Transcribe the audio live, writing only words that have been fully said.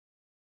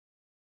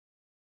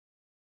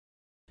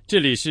这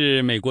里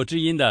是美国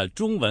之音的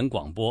中文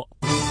广播。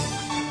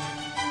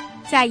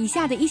在以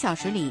下的1小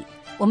时里，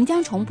我们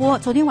将重播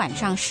昨天晚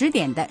上10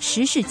点的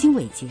时事经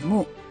纬节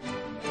目。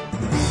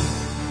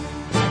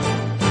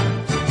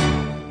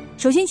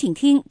首先请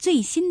听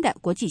最新的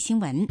国际新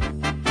闻。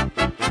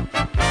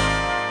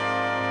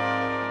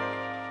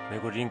美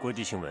国之音国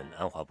际新闻，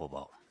安华播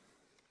报。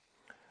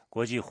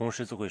国际红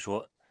十字会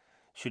说，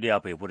叙利亚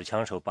北部的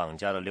枪手绑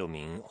架了6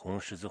名红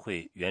十字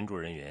会援助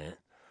人员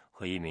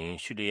和1名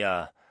叙利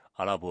亚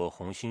阿拉伯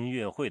红新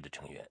月会的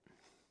成员。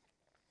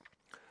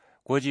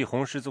国际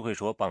红十字会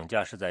说，绑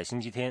架是在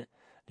星期天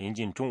临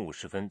近中午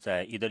时分，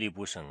在伊德利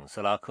卜省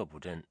斯拉克卜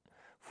镇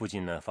附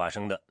近发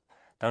生的。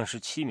当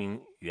时7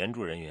名援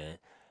助人员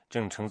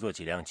正乘坐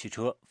几辆汽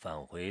车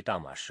返回大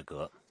马士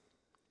革。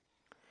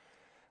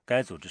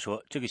该组织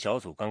说，这个小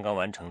组刚刚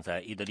完成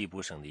在伊德利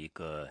卜省的一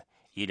个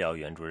医疗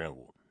援助任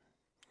务。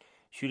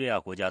叙利亚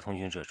国家通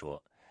讯社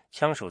说，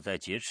枪手在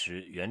劫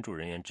持援助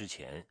人员之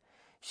前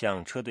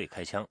向车队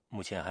开枪，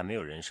目前还没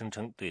有人声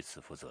称对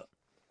此负责。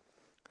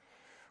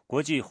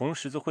国际红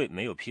十字会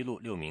没有披露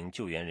6名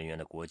救援人员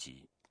的国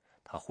籍，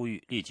他呼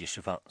吁立即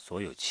释放所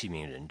有7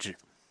名人质。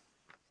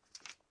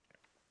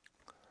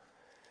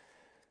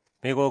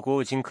美国国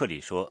务卿克里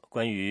说，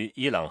关于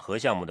伊朗核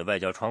项目的外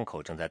交窗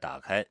口正在打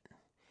开。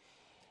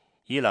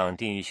伊朗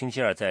定于星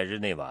期二在日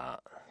内瓦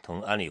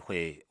同安理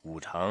会5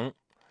常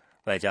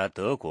外加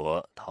德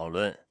国讨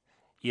论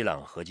伊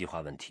朗核计划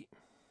问题。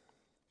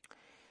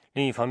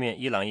另一方面，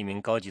伊朗一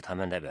名高级谈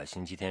判代表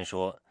星期天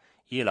说，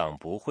伊朗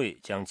不会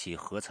将其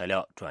核材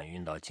料转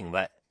运到境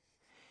外。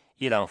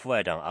伊朗副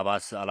外长阿巴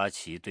斯·阿拉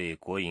奇对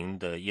国营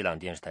的伊朗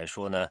电视台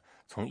说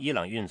从伊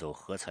朗运走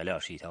核材料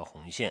是一条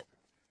红线。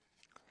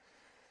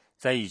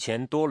在以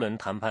前多轮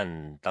谈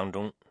判当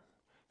中，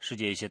世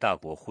界一些大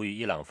国呼吁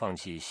伊朗放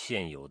弃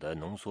现有的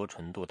浓缩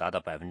纯度达到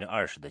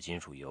 20% 的金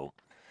属油，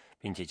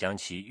并且将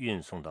其运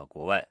送到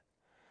国外。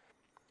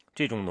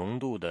这种浓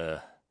度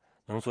的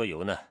浓缩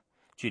油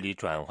距离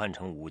转换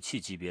成武器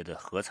级别的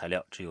核材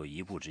料只有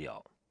1步之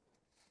遥。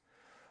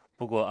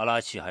不过阿拉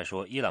奇还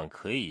说，伊朗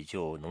可以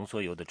就浓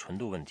缩油的纯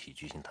度问题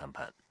举行谈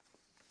判。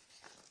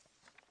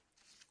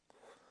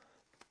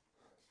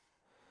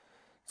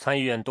参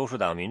议院多数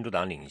党民主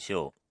党领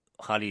袖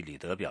哈利·里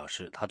德表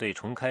示，他对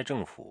重开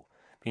政府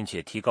并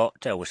且提高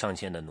债务上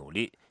限的努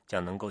力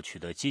将能够取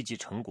得积极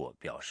成果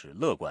表示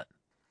乐观。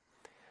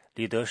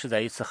里德是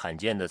在一次罕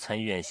见的参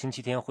议院星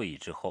期天会议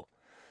之后，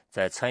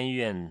在参议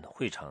院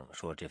会场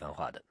说这番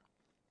话的。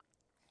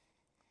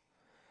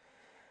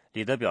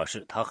里德表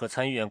示，他和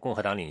参议院共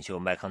和党领袖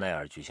麦康奈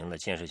尔举行了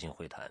建设性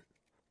会谈，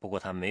不过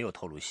他没有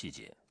透露细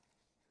节。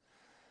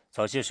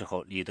早些时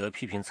候，里德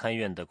批评参议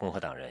院的共和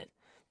党人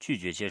拒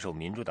绝接受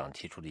民主党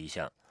提出的一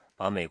项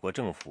把美国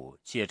政府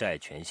借债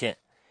权限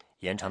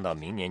延长到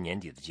明年年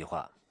底的计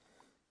划。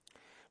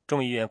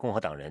众议院共和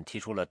党人提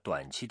出了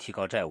短期提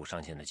高债务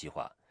上限的计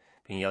划，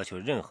并要求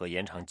任何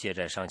延长借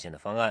债上限的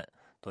方案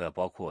都要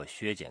包括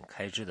削减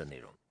开支的内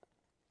容。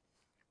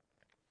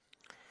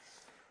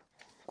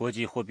国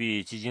际货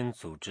币基金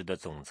组织的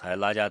总裁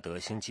拉加德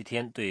星期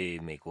天对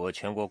美国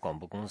全国广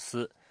播公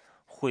司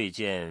会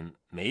见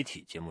媒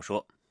体节目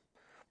说，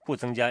不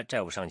增加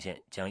债务上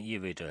限将意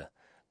味着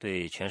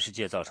对全世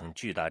界造成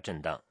巨大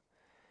震荡，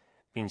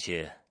并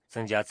且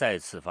增加再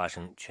次发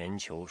生全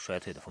球衰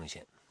退的风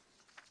险。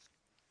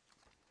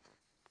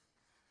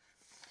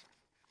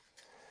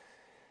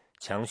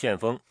强旋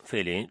风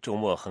费林周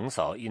末横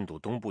扫印度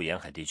东部沿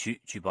海地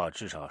区，据报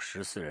至少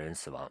14人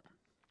死亡。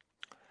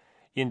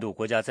印度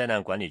国家灾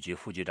难管理局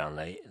副局长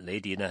雷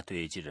迪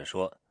对记者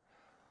说，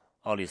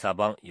奥里萨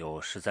邦有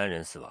13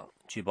人死亡，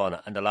据报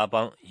安德拉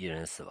邦1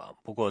人死亡，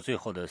不过最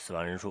后的死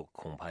亡人数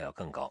恐怕要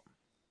更高。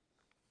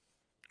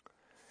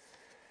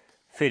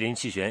费林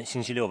气旋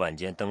星期六晚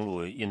间登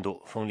陆印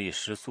度，风力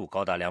时速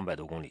高达200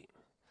多公里。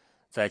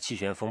在气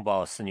旋风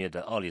暴肆虐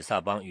的奥里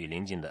萨邦与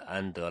邻近的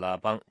安德拉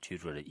邦居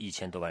住着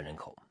1000多万人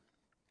口。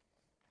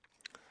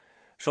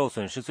受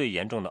损失最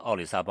严重的奥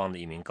里萨邦的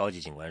一名高级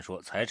警官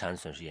说，财产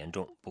损失严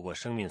重，不过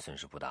生命损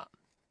失不大。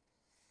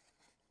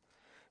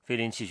费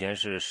林气旋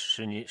是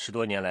10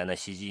多年来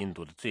袭击印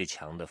度的最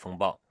强的风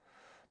暴，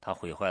它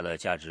毁坏了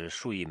价值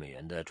数亿美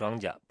元的庄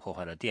稼，破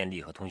坏了电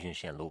力和通讯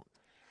线路，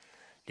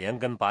连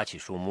根拔起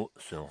树木，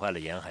损坏了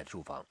沿海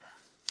住房。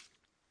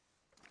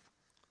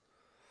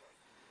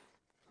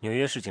纽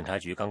约市警察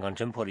局刚刚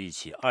侦破了一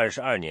起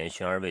22年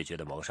悬而未决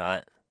的谋杀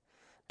案。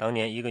当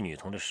年一个女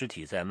童的尸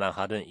体在曼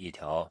哈顿一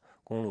条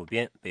公路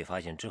边被发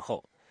现之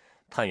后，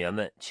探员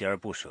们锲而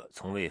不舍，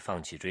从未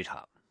放弃追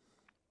查。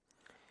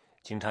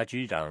警察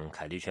局长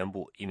凯利宣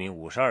布，一名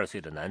52岁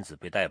的男子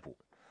被逮捕，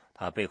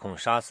他被控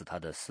杀死他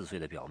的4岁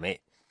的表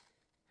妹。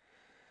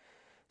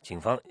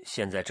警方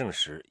现在证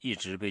实，一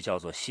直被叫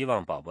做希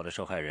望宝宝的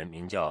受害人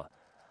名叫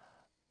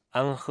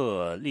安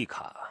赫丽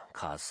卡·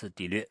卡斯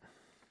蒂略。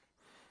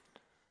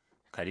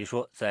凯利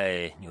说，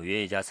在纽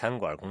约一家餐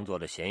馆工作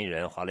的嫌疑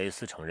人华雷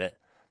斯承认，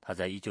他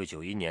在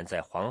1991年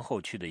在皇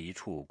后区的一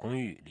处公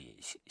寓里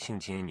性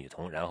侵女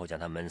童，然后将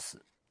她闷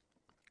死。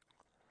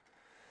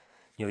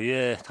纽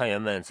约探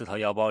员们自掏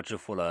腰包支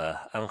付了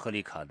安赫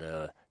丽卡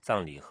的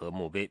葬礼和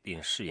墓碑，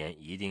并誓言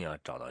一定要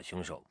找到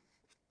凶手。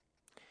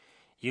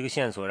一个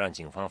线索让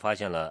警方发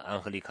现了安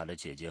赫丽卡的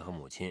姐姐和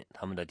母亲，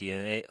他们的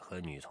DNA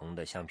和女童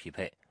的相匹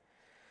配。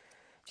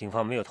警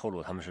方没有透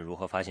露他们是如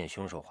何发现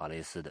凶手华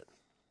雷斯的。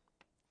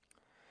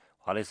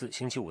华雷斯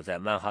星期五在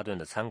曼哈顿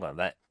的餐馆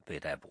外被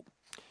逮捕。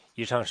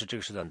以上是这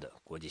个时段的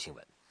国际新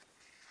闻。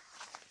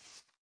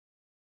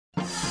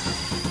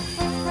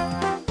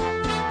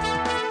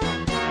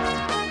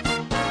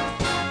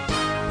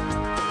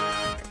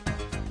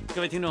各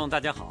位听众大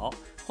家好，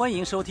欢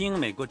迎收听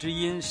美国之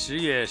音10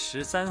月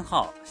13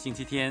号星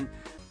期天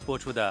播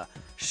出的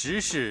时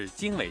事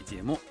经纬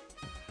节目，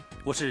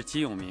我是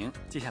齐永明。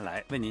接下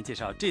来为您介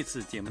绍这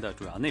次节目的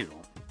主要内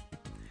容。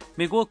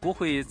美国国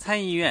会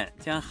参议院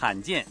将罕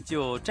见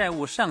就债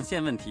务上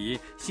限问题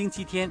星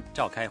期天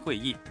召开会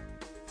议。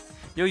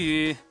由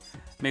于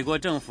美国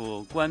政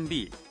府关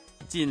闭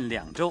近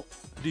2周，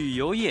旅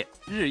游业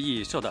日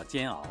益受到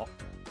煎熬。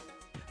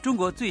中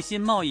国最新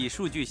贸易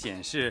数据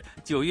显示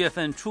，9月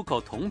份出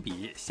口同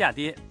比下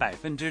跌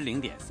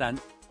0.3%。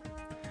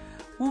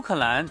乌克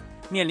兰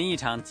面临一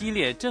场激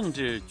烈政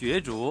治角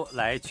逐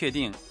来确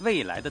定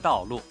未来的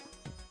道路。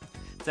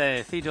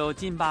在非洲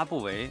津巴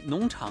布韦，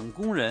农场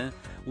工人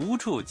无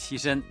处栖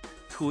身，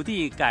土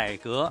地改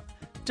革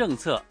政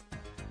策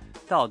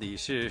到底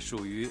是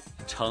属于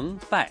成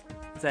败？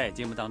在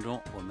节目当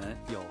中，我们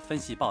有分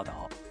析报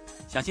道，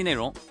详细内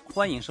容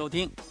欢迎收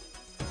听。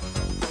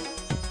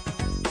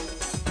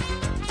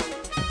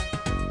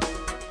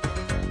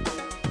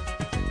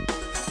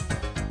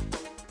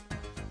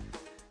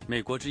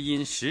美国之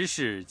音时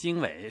事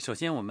经纬，首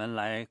先我们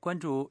来关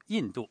注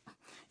印度。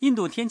印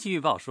度天气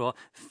预报说，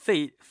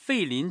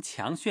费林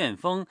强旋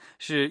风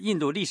是印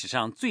度历史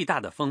上最大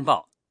的风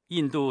暴。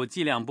印度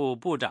计量部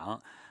部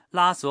长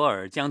拉索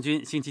尔将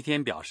军星期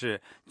天表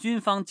示，军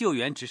方救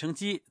援直升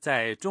机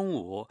在中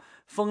午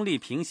风力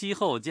平息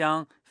后，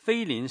将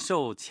菲林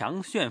受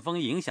强旋风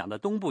影响的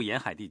东部沿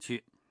海地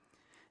区。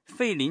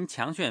费林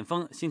强旋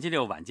风星期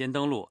六晚间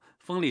登陆，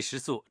风力时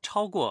速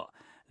超过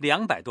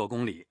200多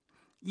公里。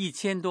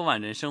1000多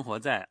万人生活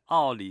在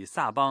奥里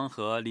萨邦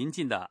和邻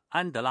近的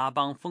安德拉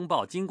邦风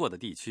暴经过的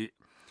地区。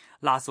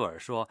拉索尔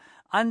说，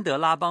安德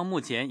拉邦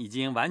目前已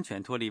经完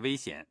全脱离危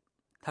险。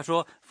他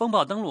说，风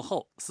暴登陆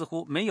后似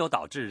乎没有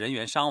导致人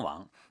员伤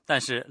亡，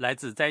但是来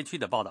自灾区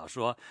的报道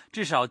说，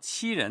至少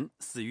7人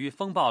死于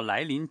风暴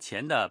来临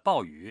前的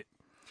暴雨。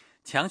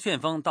强旋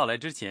风到来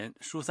之前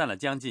疏散了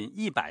将近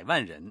100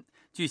万人，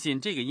据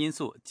信这个因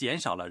素减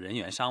少了人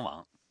员伤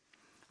亡。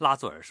拉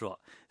索尔说，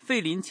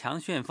费林强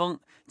旋风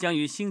将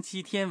于星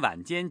期天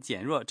晚间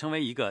减弱，成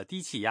为一个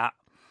低气压。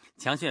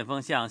强旋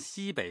风向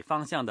西北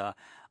方向的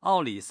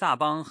奥里萨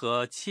邦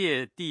和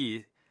切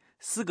蒂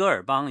斯格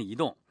尔邦移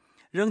动，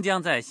仍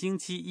将在星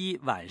期一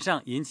晚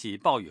上引起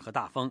暴雨和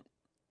大风。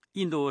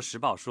印度时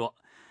报说，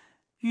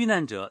遇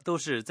难者都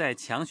是在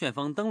强旋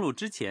风登陆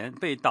之前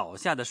被倒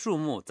下的树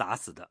木砸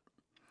死的。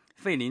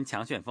费林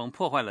强旋风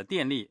破坏了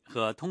电力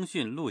和通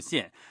讯路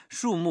线，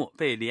树木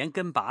被连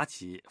根拔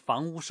起，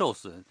房屋受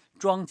损，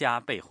庄稼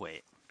被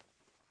毁。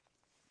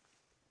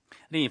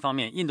另一方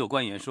面，印度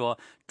官员说，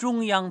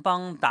中央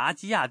邦达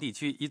基亚地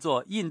区一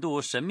座印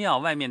度神庙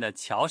外面的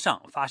桥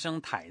上发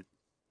生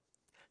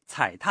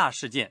踩踏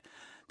事件，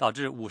导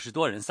致50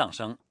多人丧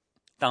生。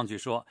当局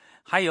说，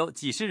还有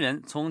几十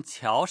人从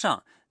桥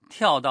上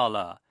跳到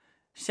了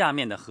下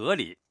面的河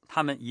里，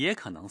他们也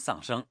可能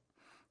丧生。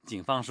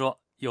警方说，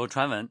有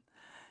传闻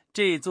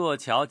这座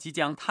桥即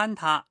将坍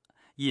塌，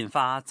引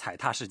发踩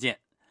踏事件，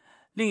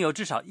另有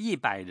至少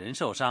100人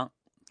受伤。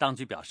当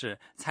局表示，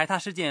踩踏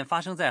事件发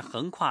生在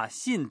横跨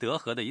信德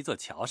河的一座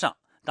桥上，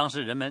当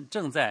时人们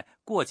正在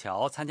过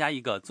桥参加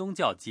一个宗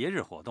教节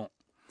日活动。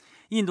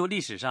印度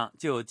历史上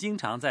就经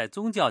常在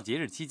宗教节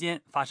日期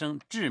间发生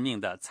致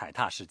命的踩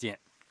踏事件。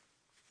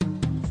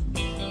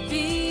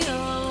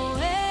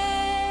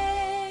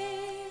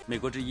美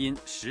国之音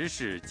时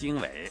事经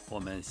纬，我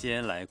们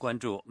先来关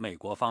注美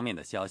国方面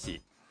的消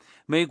息。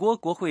美国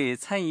国会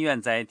参议院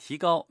在提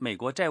高美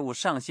国债务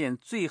上限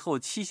最后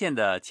期限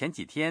的前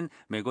几天，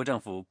美国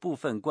政府部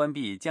分关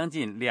闭将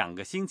近2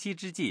个星期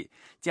之际，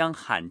将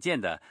罕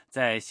见的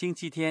在星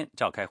期天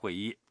召开会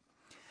议。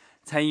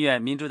参议院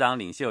民主党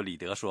领袖李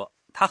德说，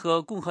他和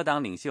共和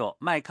党领袖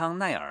麦康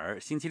奈尔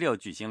星期六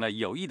举行了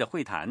有益的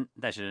会谈，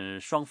但是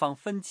双方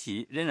分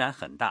歧仍然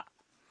很大。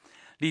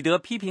李德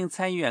批评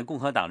参议院共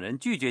和党人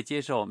拒绝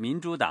接受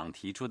民主党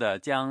提出的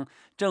将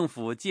政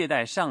府借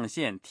贷上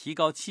限提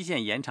高期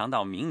限延长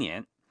到明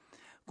年。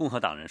共和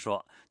党人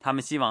说，他们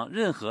希望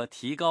任何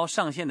提高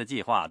上限的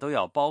计划都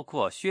要包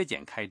括削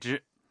减开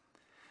支。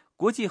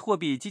国际货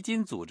币基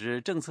金组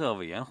织政策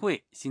委员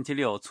会星期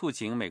六促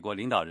请美国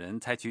领导人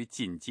采取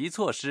紧急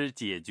措施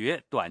解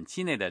决短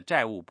期内的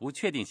债务不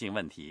确定性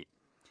问题。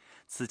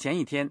此前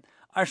一天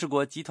，20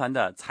国集团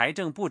的财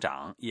政部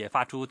长也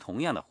发出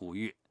同样的呼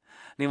吁。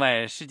另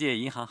外，世界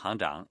银行行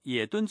长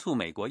也敦促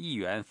美国议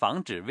员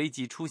防止危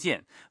机出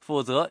现，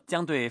否则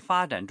将对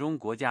发展中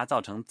国家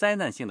造成灾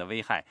难性的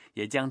危害，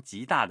也将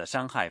极大地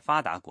伤害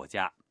发达国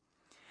家。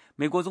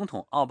美国总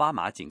统奥巴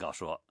马警告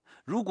说，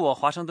如果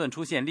华盛顿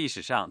出现历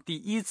史上第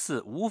一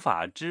次无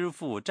法支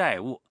付债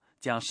务，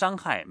将伤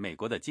害美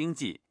国的经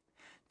济。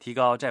提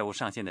高债务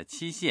上限的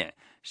期限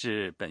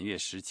是本月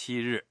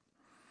17日。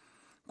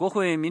国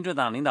会民主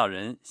党领导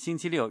人星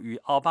期六与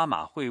奥巴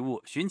马会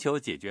晤，寻求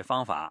解决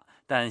方法，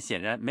但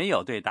显然没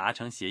有对达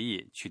成协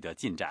议取得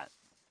进展。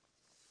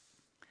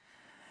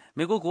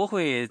美国国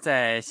会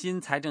在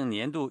新财政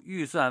年度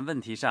预算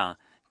问题上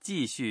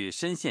继续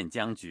深陷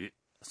僵局，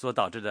所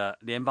导致的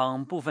联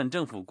邦部分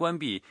政府关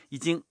闭已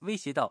经威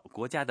胁到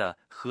国家的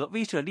核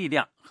威慑力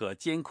量和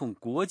监控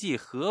国际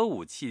核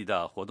武器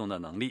的活动的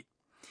能力。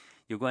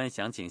有关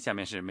详情，下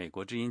面是美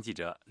国之音记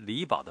者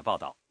李宝的报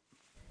道。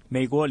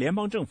美国联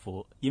邦政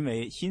府因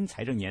为新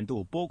财政年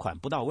度拨款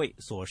不到位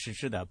所实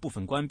施的部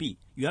分关闭，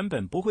原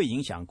本不会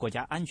影响国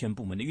家安全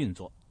部门的运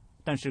作。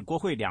但是国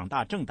会两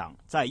大政党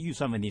在预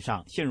算问题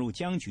上陷入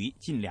僵局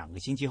近2个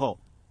星期后，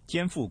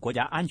肩负国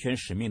家安全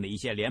使命的一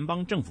些联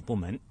邦政府部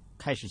门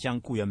开始向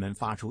雇员们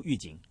发出预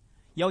警，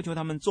要求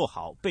他们做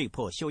好被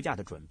迫休假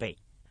的准备。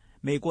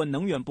美国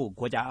能源部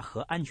国家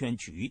核安全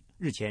局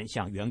日前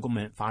向员工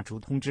们发出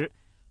通知，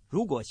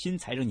如果新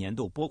财政年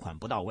度拨款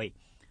不到位，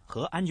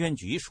核安全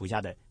局属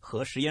下的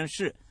核实验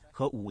室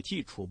和武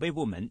器储备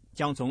部门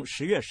将从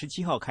10月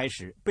17号开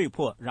始被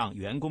迫让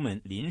员工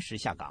们临时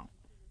下岗。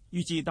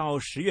预计到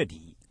10月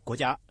底，国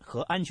家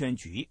核安全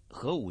局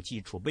核武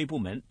器储备部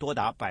门多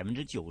达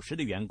90%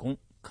的员工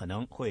可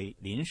能会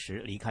临时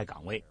离开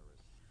岗位。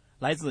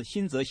来自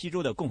新泽西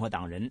州的共和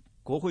党人、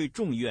国会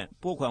众议院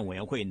拨款委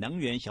员会能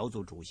源小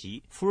组主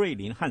席福瑞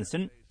林·汉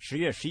森10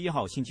月11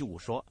号星期五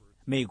说，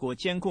美国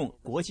监控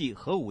国际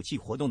核武器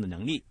活动的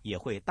能力也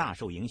会大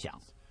受影响。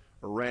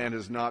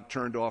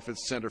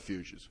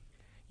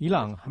伊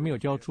朗还没有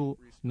交出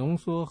浓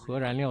缩核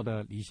燃料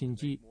的离心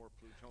机，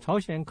朝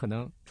鲜可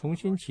能重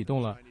新启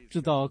动了制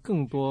造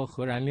更多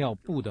核燃料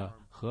布的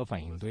核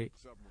反应堆。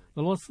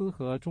俄罗斯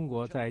和中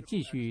国在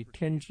继续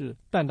添置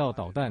弹道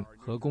导弹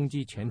和攻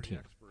击潜艇。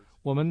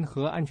我们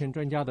核安全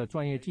专家的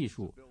专业技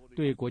术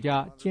对国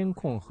家监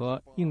控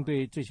和应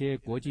对这些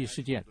国际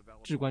事件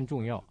至关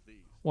重要。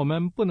我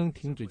们不能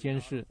停止监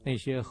视那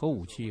些核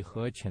武器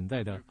和潜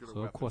在的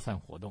核扩散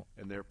活动。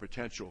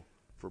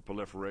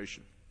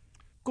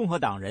共和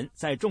党人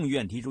在众议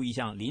院提出一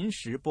项临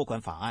时拨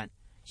款法案，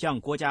向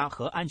国家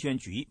核安全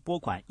局拨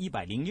款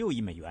106亿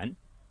美元，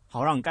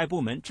好让该部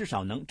门至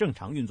少能正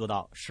常运作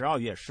到12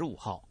月15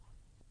号。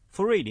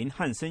福瑞林·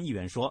汉森议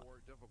员说，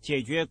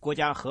解决国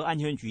家核安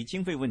全局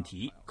经费问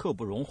题刻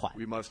不容缓。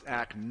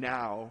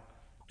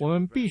我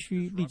们必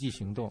须立即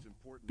行动，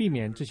避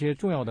免这些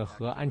重要的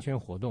核安全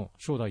活动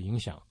受到影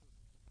响。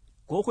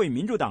国会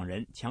民主党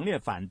人强烈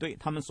反对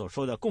他们所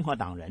说的共和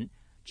党人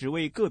只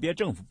为个别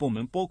政府部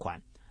门拨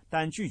款，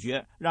但拒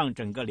绝让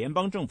整个联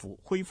邦政府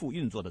恢复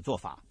运作的做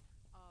法。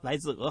来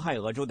自俄亥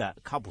俄州的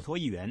卡普托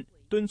议员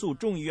敦促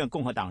众议院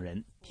共和党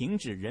人停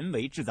止人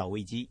为制造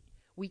危机。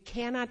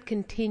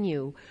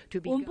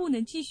我们不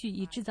能继续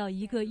以制造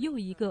一个又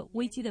一个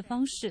危机的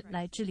方式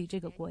来治理这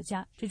个国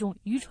家，这种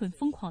愚蠢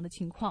疯狂的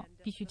情况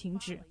必须停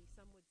止。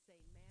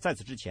在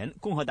此之前，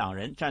共和党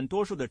人占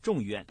多数的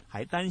众议院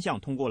还单项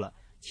通过了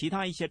其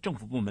他一些政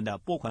府部门的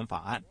拨款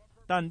法案，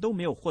但都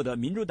没有获得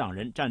民主党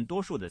人占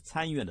多数的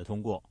参议院的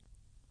通过。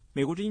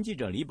美国之音记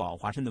者李宝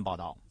华盛顿报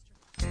道。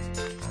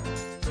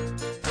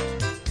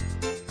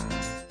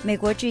美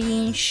国之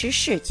音时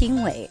事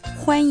经纬，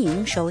欢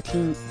迎收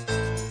听。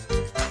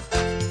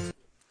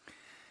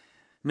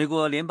美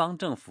国联邦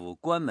政府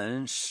关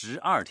门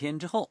12天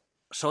之后，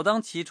首当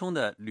其冲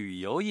的旅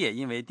游业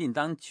因为订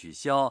单取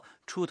消、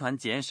出团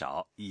减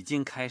少，已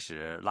经开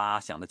始拉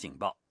响了警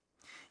报。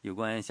有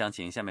关详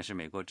情，下面是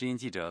美国之音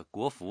记者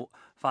国福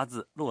发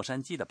自洛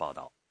杉矶的报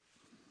道。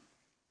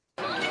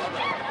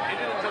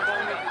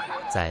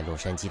在洛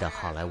杉矶的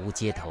好莱坞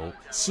街头，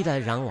熙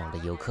来攘往的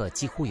游客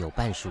几乎有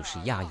半数是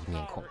亚裔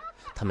面孔。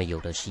他们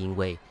有的是因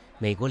为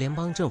美国联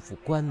邦政府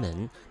关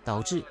门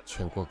导致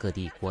全国各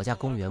地国家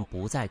公园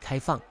不再开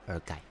放而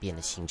改变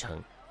了行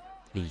程。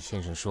李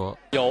先生说：“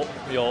有，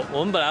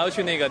我们本来要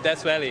去那个 Death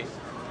Valley，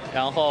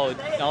 然后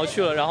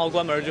去了，然后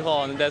关门之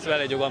后 ，Death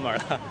Valley 就关门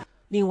了。”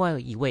另外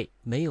一位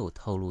没有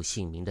透露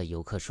姓名的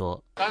游客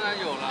说：“当然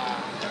有啦，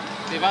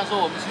比方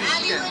说我们去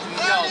新店听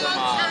教的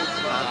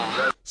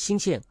嘛。”新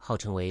线号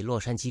称为洛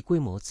杉矶规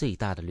模最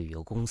大的旅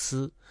游公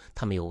司，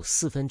他们有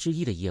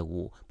1/4的业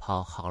务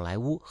跑好莱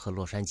坞和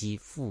洛杉矶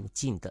附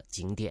近的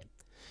景点。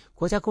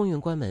国家公园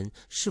关门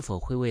是否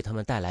会为他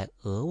们带来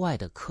额外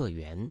的客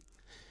源？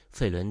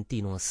费伦·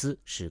蒂诺斯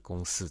是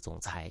公司总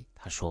裁，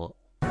他说：“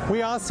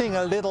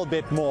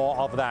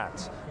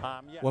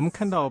我们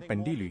看到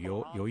本地旅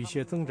游有一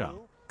些增长，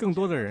更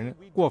多的人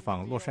过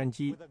访洛杉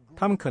矶，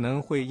他们可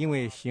能会因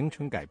为行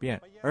程改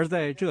变而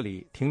在这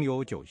里停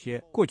留久些。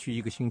过去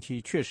1个星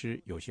期确实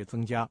有些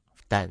增加，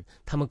但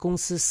他们公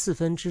司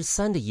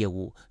3/4的业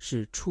务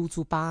是出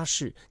租巴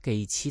士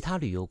给其他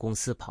旅游公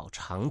司跑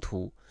长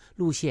途，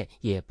路线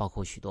也包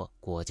括许多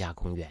国家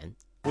公园。”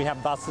费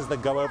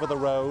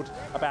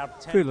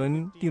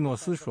伦·蒂诺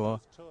斯说：“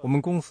我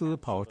们公司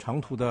跑长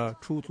途的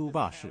出租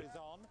巴士，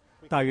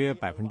大约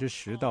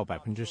10%到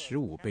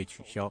15%被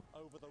取消。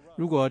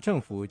如果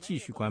政府继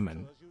续关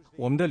门，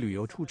我们的旅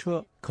游出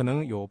车可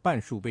能有半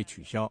数被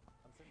取消，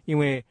因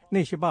为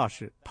那些巴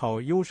士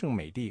跑优胜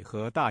美地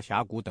和大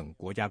峡谷等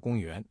国家公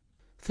园。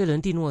费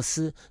伦蒂诺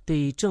斯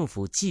对政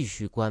府继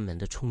续关门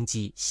的冲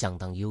击相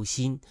当忧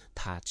心，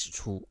他指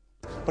出，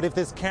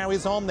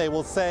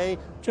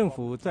政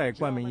府再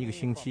关门1个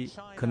星期，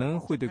可能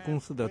会对公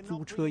司的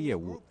租车业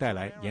务带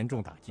来严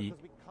重打击，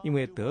因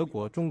为德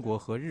国、中国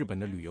和日本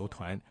的旅游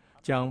团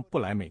将不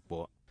来美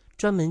国。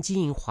专门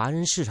经营华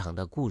人市场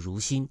的顾如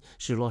新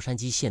是洛杉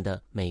矶县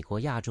的美国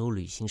亚洲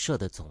旅行社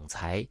的总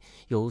裁，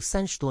有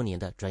30多年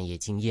的专业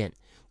经验。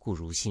顾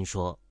如新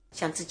说，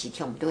像这几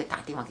天我们都会打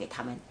电话给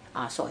他们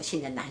说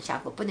现在南峡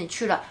谷不能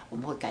去了，我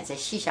们会改在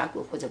西峡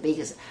谷或者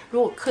Vegas。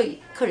如果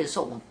客人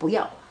说我们不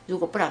要，如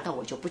果不让到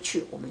我就不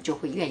去，我们就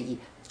会愿意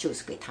就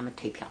是给他们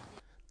退票。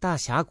大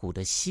峡谷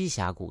的西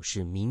峡谷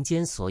是民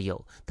间所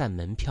有，但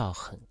门票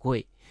很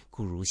贵。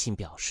顾如新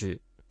表示，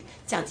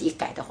这样子一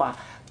改的话，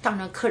当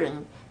然客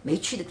人没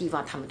去的地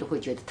方他们都会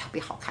觉得特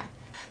别好看，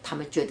他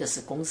们觉得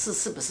是公司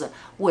是不是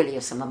为了有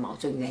什么某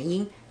种原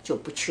因就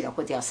不去了，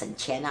或者要省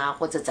钱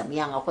或者怎么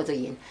样或者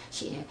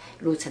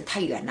路程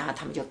太远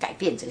他们就改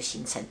变这个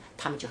行程，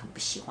他们就很不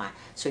喜欢。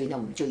所以呢，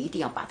我们就一定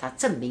要把它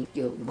证明，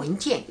有文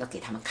件要给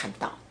他们看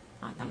到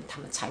那么他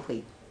们才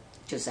会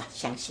就是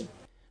相信。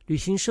旅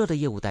行社的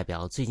业务代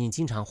表最近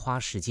经常花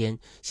时间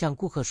向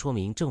顾客说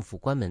明政府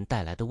关门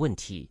带来的问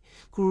题。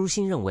顾如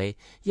新认为，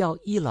要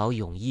一劳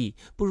永逸，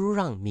不如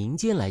让民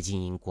间来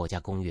经营国家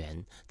公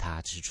园。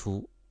他指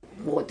出，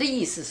我的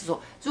意思是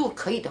说，如果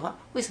可以的话，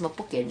为什么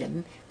不给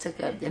这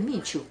个人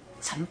民去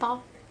承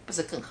包，不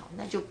是更好？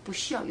那就不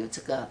需要有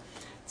这个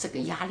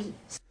压力。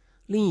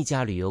另一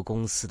家旅游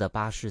公司的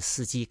巴士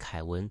司机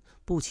凯文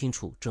不清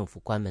楚政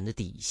府关门的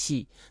底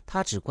细，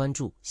他只关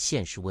注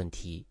现实问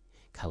题。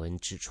凯文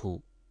指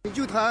出，你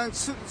就谈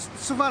吃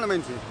饭的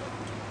问题，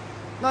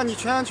那你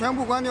全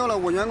部关掉了，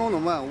我员工怎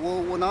么办？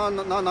我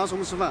拿什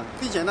么吃饭？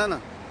最简单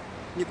的，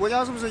你国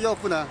家是不是要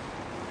负担？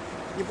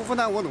你不负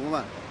担我怎么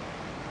办？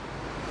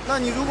那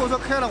你如果说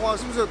开的话，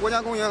是不是国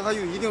家公园还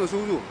有一定的收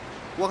入？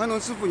我还能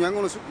支付员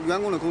工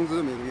的工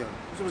资每个月，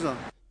是不是？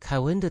凯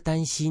文的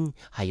担心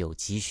还有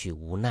几许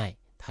无奈，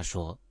他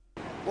说：“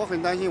我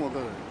很担心，我个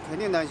人肯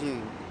定担心，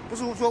不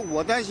是说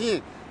我担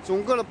心，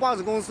整个的巴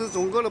士公司、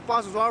整个的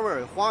巴士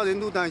driver、华人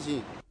都担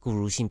心。”顾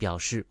如新表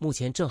示，目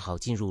前正好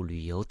进入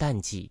旅游淡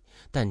季，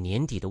但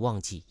年底的旺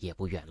季也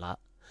不远了。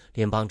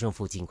联邦政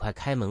府尽快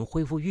开门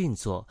恢复运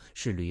作，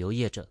是旅游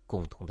业者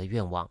共同的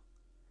愿望。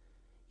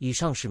以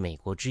上是美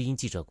国之音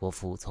记者国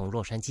福从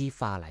洛杉矶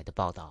发来的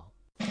报道。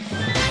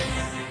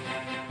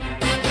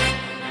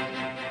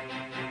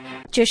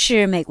这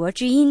是美国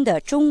之音的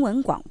中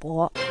文广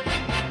播。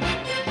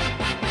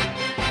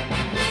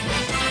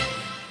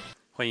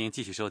欢迎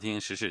继续收听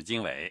时事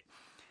经纬。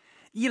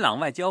伊朗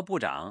外交部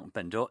长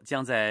本周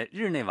将在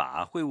日内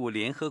瓦会晤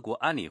联合国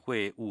安理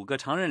会5个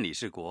常任理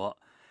事国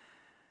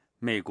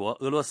美国、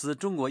俄罗斯、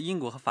中国、英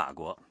国和法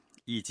国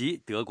以及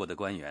德国的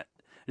官员。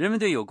人们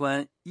对有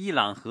关伊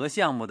朗核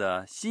项目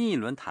的新一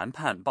轮谈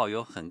判抱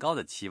有很高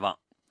的期望。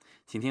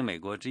请听美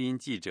国之音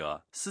记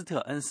者斯特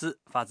恩斯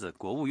发自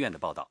国务院的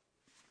报道。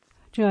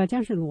这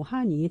将是鲁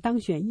哈尼当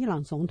选伊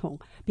朗总统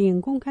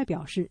并公开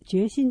表示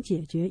决心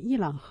解决伊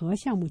朗核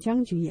项目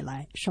僵局以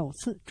来首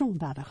次重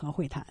大的核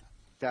会谈。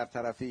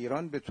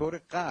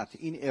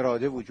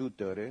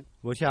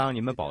我向你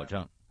们保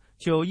证，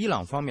就伊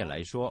朗方面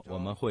来说，我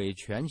们会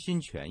全心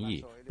全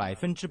意、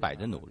100%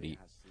的努力，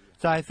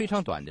在非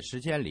常短的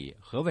时间里，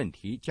核问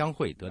题将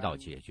会得到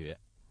解决。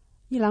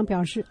伊朗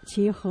表示，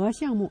其核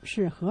项目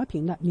是和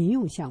平的民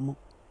用项目。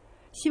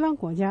西方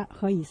国家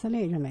和以色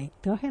列认为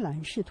德黑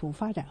兰试图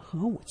发展核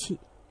武器。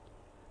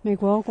美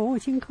国国务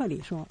卿克里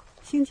说，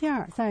星期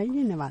二在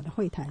日内瓦的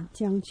会谈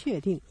将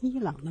确定伊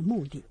朗的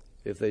目的。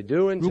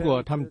如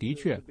果他们的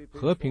确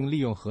和平利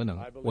用核能，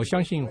我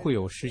相信会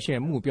有实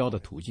现目标的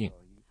途径。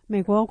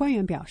美国官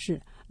员表示，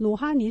鲁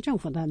哈尼政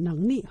府的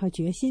能力和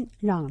决心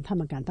让他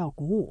们感到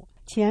鼓舞。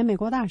前美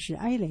国大使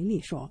埃雷利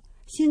说，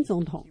新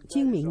总统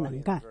精明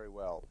能干。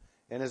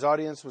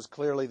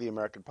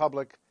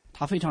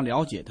他非常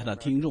了解他的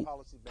听众，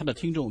他的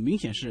听众明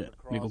显是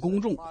美国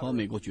公众和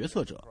美国决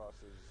策者。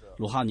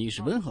鲁哈尼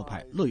是温和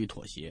派，乐于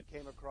妥协，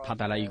他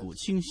带来一股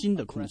清新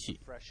的空气。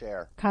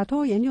卡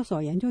托研究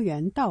所研究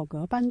员道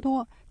格班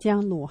多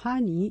将鲁哈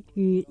尼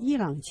与伊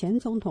朗前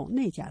总统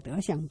内贾德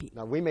相比。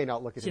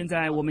现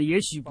在我们也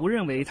许不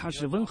认为他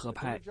是温和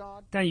派，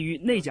但与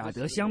内贾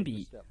德相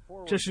比，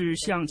这是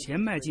向前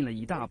迈进了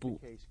一大步。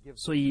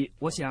所以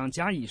我想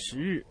假以时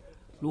日，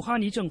鲁哈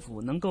尼政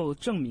府能够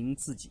证明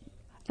自己。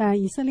但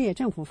以色列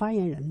政府发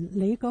言人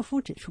雷格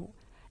夫指出，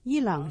伊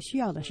朗需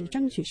要的是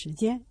争取时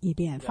间，以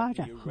便发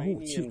展核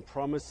武器。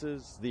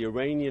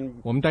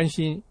我们担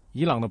心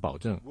伊朗的保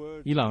证，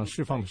伊朗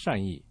释放的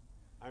善意，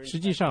实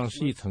际上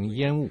是一层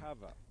烟雾。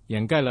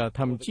掩盖了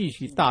他们继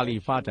续大力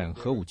发展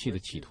核武器的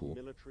企图。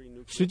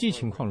实际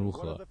情况如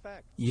何？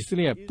以色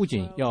列不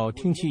仅要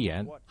听其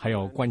言，还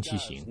要观其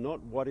行。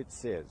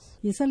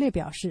以色列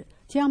表示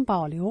将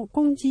保留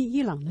攻击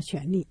伊朗的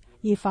权利，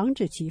以防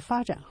止其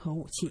发展核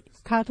武器。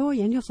卡托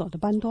研究所的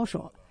班多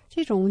说，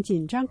这种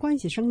紧张关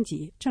系升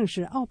级正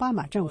是奥巴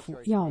马政府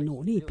要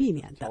努力避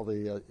免的。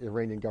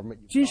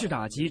军事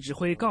打击只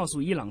会告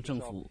诉伊朗政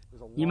府，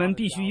你们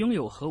必须拥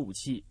有核武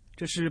器，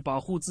这是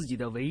保护自己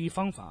的唯一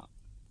方法。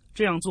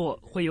这样做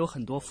会有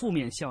很多负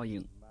面效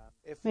应。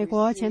美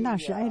国前大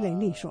使埃雷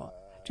利说，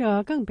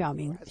这更表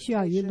明需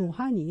要与鲁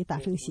哈尼达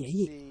成协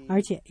议，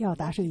而且要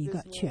达成一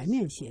个全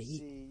面协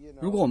议。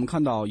如果我们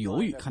看到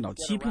犹豫，看到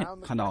欺骗，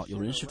看到有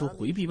人试图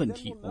回避问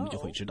题，我们就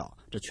会知道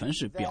这全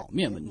是表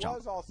面文章，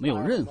没有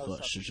任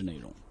何实质内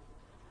容。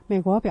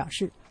美国表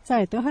示，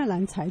在德黑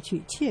兰采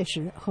取切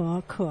实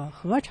和可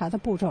核查的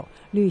步骤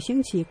履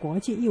行其国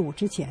际义务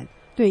之前，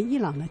对伊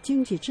朗的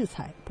经济制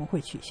裁不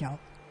会取消。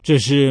这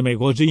是美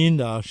国之音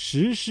的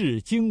时事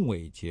经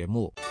纬节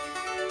目。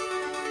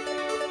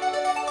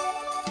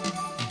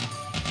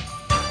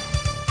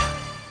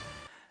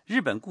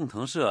日本共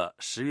同社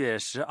10月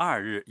12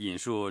日引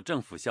述政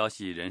府消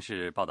息人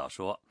士报道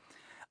说，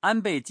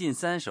安倍晋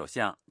三首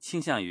相倾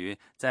向于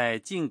在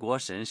靖国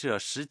神社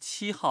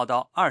17号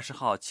到20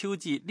号秋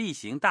季例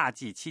行大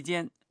祭期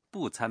间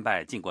不参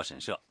拜靖国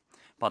神社。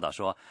报道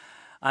说，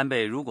安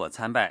倍如果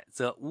参拜，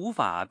则无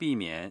法避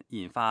免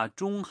引发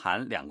中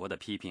韩两国的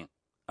批评。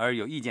而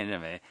有意见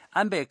认为，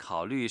安倍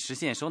考虑实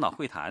现首脑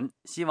会谈，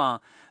希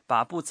望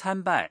把不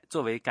参拜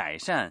作为改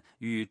善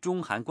与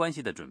中韩关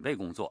系的准备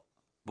工作。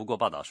不过，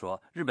报道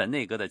说，日本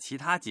内阁的其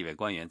他几位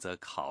官员则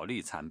考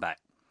虑参拜。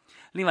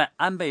另外，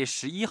安倍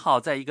11号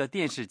在一个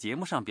电视节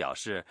目上表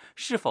示，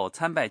是否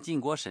参拜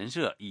靖国神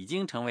社已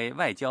经成为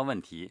外交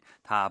问题，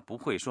他不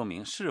会说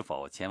明是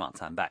否前往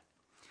参拜。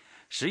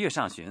10月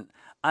上旬，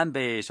安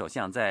倍首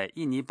相在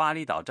印尼巴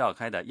厘岛召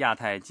开的亚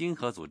太经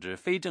合组织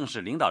非正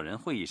式领导人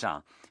会议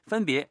上，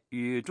分别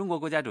与中国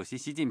国家主席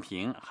习近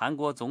平、韩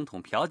国总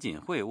统朴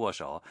槿惠握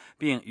手，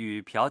并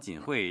与朴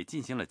槿惠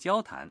进行了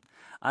交谈。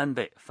安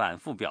倍反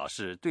复表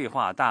示对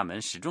话大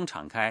门始终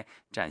敞开，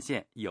展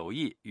现有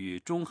意与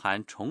中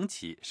韩重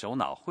启首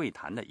脑会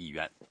谈的意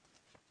愿。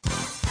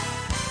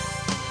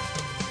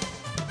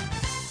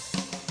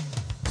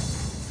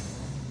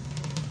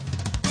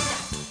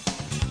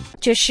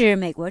这是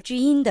美国之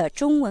音的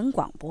中文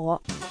广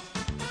播。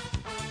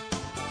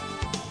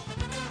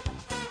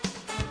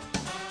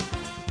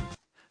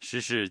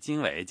时事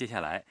经纬，接下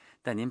来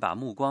带您把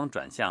目光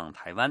转向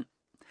台湾。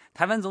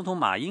台湾总统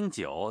马英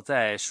九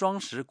在双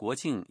十国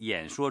庆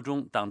演说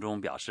当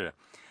中表示，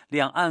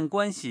两岸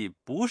关系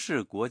不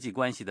是国际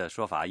关系的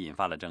说法引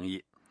发了争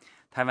议。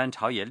台湾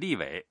朝野立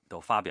委都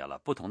发表了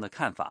不同的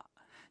看法。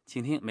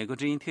请听美国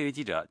之音特约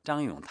记者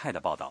张永泰的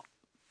报道。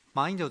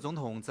马英九总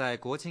统在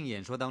国庆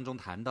演说当中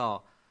谈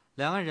到，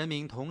两岸人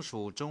民同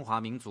属中华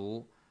民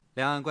族，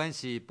两岸关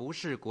系不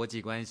是国际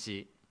关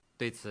系。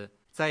对此，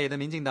在野的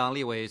民进党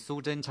立委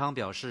苏贞昌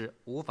表示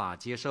无法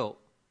接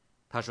受。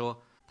他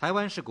说，台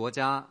湾是国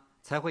家，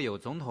才会有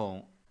总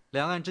统，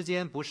两岸之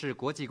间不是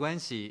国际关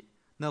系，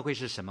那会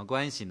是什么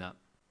关系呢？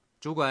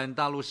主管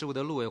大陆事务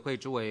的陆委会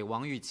主委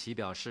王玉琦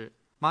表示，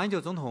马英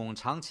九总统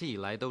长期以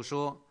来都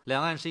说，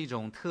两岸是一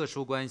种特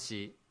殊关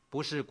系，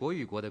不是国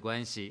与国的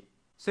关系。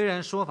虽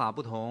然说法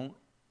不同，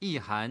意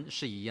涵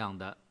是一样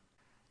的。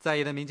在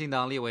野的民进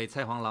党立委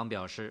蔡黄朗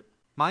表示，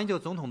马英九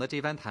总统的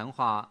这番谈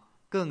话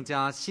更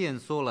加限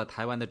缩了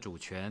台湾的主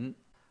权，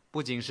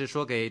不仅是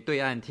说给对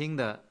岸听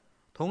的，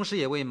同时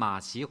也为马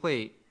习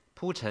会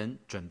铺陈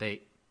准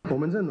备。我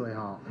们认为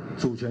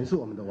主权是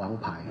我们的王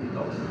牌，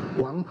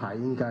王牌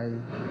应该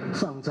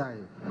放在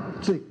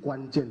最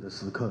关键的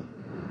时刻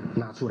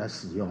拿出来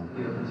使用。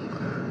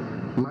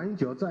马英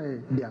九在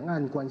两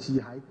岸关系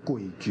还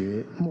诡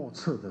谲莫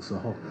测的时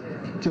候，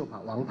就把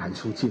王牌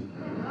出尽。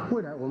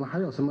未来我们还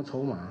有什么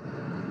筹码，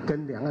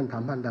跟两岸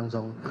谈判当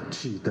中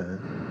取得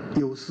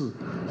优势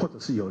或者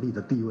是有利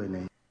的地位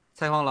呢？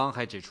蔡黄朗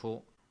还指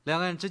出，两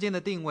岸之间的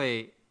定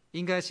位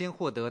应该先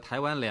获得台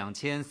湾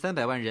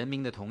2300万人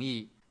民的同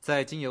意，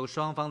再经由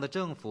双方的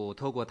政府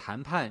透过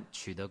谈判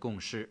取得共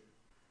识。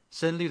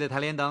深绿的台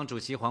联党主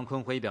席黄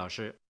坤辉表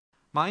示，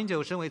马英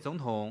九身为总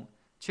统，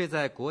却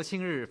在国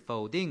庆日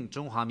否定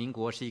中华民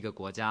国是一个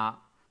国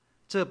家，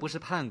这不是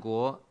叛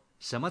国，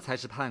什么才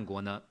是叛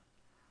国呢？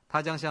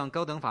他将向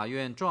高等法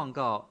院状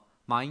告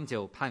马英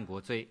九叛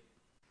国罪。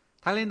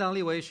台联党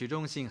立委许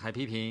仲信还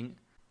批评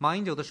马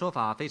英九的说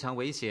法非常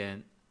危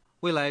险，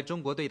未来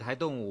中国对台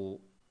动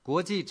武，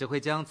国际只会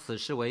将此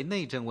视为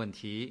内政问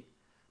题，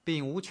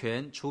并无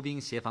权出兵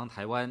协防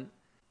台湾，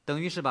等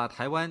于是把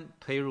台湾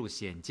推入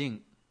险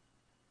境。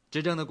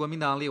执政的国民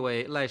党立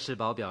委赖士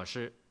葆表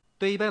示，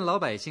对一般老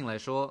百姓来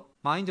说，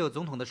马英九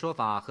总统的说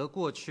法和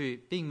过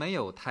去并没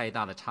有太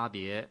大的差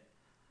别。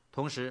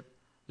同时，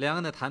两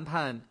岸的谈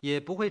判也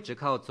不会只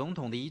靠总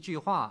统的一句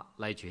话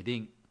来决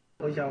定。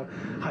我想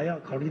还要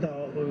考虑到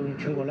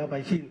全国老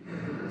百姓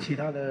其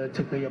他的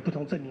这个有不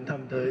同阵营他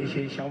们的一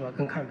些想法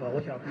跟看法，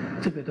我想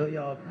这个都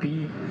要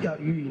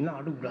予以纳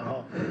入了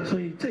哈。所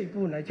以这一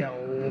部分来讲，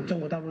中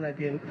国大陆那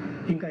边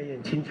应该也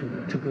很清楚，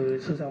这个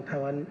事实上台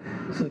湾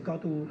是高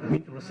度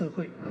民主的社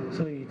会，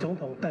所以总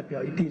统代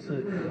表一定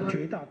是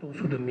绝大多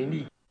数的民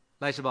意。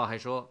赖世宝还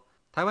说，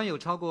台湾有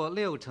超过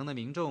60%的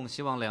民众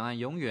希望两岸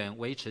永远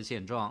维持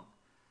现状，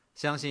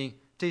相信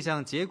这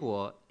项结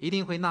果一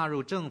定会纳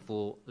入政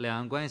府两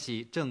岸关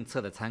系政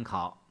策的参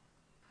考。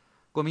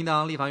国民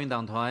党立法院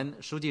党团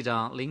书记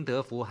长林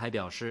德福还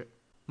表示，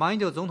马英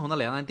九总统的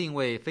两岸定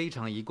位非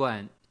常一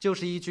贯，就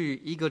是依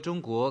据一个中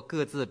国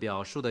各自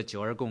表述的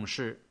九二共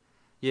识，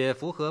也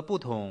符合不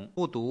统、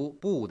不独、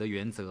不武的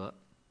原则。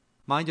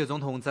马英九总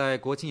统在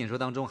国庆演说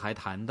当中还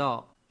谈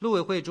到，陆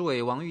委会主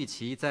委王玉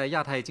琦在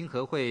亚太经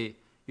合会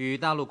与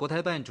大陆国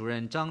台办主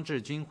任张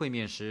志军会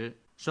面时，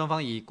双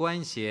方以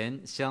官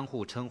衔相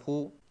互称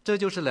呼，这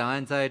就是两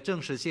岸在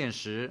正视现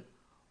实、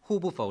互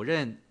不否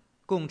认、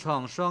共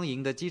创双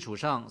赢的基础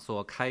上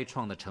所开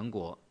创的成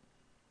果。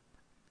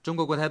中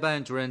国国台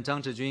办主任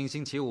张志军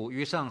星期五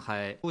于上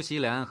海出席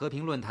两岸和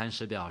平论坛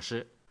时表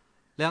示，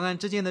两岸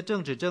之间的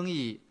政治争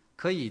议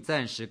可以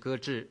暂时搁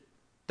置，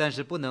但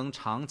是不能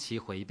长期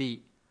回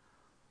避。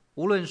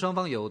无论双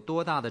方有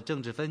多大的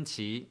政治分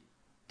歧，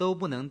都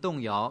不能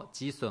动摇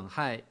及损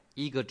害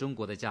一个中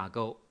国的架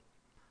构。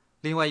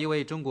另外一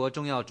位中国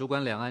重要主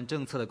管两岸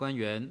政策的官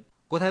员，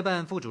国台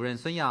办副主任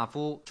孙亚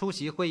夫出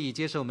席会议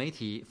接受媒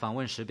体访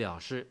问时表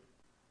示，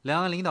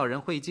两岸领导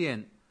人会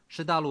见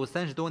是大陆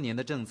30多年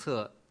的政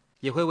策，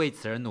也会为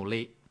此而努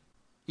力。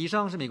以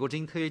上是美国之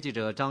音特约记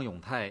者张永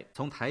泰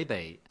从台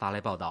北发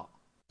来报道。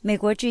美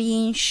国之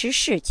音时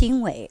事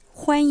经纬，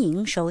欢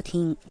迎收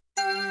听。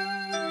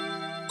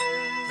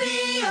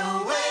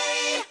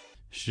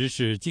时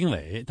事经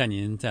纬带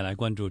您再来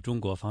关注中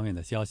国方面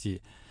的消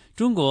息。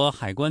中国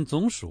海关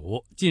总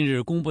署近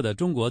日公布的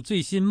中国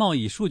最新贸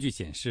易数据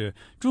显示，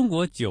中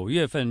国9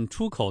月份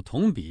出口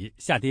同比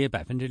下跌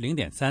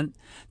 0.3%，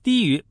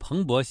 低于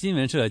彭博新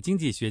闻社经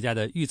济学家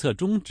的预测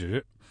中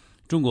值。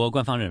中国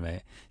官方认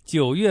为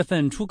9月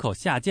份出口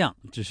下降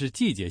只是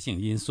季节性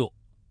因素。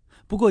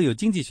不过有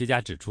经济学家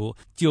指出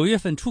，9月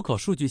份出口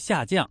数据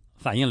下降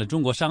反映了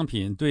中国商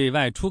品对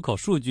外出口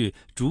数据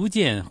逐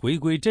渐回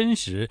归真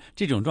实，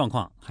这种状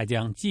况还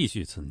将继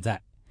续存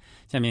在。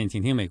下面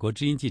请听美国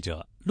之音记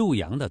者陆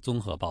洋的综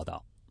合报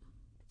道。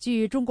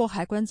据中国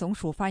海关总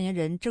署发言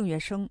人郑月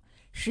生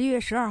10月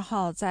12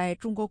号在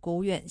中国国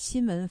务院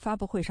新闻发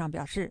布会上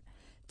表示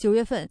，9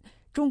月份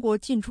中国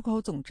进出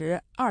口总值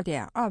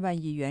 2.2 万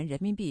亿元人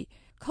民币，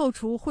扣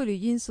除汇率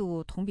因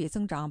素同比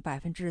增长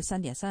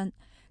 3.3%。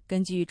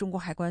根据中国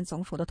海关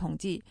总署的统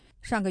计，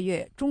上个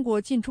月中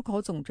国进出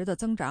口总值的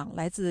增长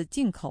来自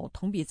进口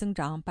同比增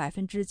长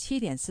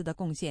 7.4% 的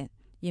贡献，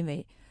因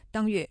为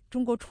当月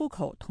中国出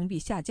口同比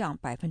下降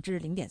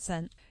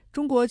 0.3%。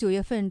中国9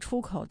月份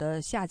出口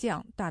的下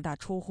降大大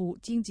出乎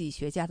经济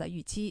学家的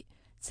预期。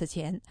此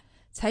前，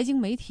财经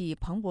媒体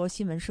彭博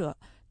新闻社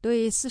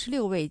对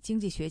46位经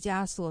济学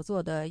家所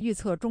做的预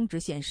测中值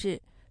显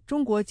示，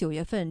中国9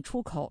月份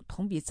出口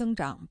同比增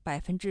长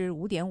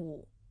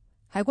 5.5%。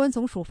海关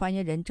总署发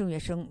言人郑月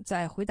生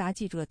在回答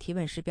记者提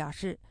问时表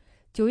示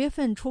，9月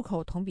份出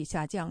口同比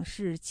下降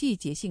是季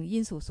节性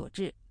因素所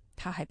致。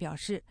他还表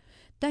示，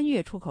单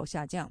月出口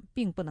下降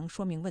并不能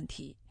说明问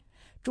题。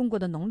中国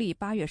的农历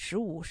8月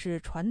15是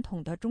传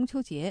统的中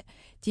秋节，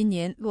今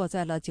年落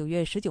在了9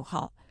月19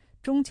号，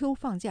中秋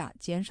放假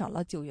减少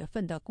了9月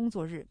份的工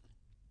作日。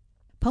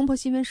彭博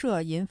新闻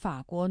社引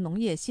法国农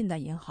业信贷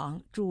银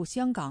行驻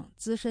香港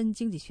资深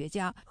经济学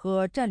家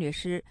和战略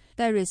师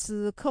戴瑞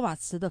斯·科瓦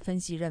茨的分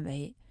析认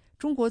为，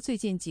中国最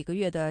近几个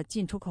月的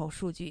进出口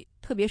数据，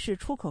特别是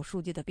出口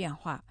数据的变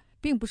化，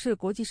并不是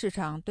国际市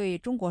场对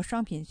中国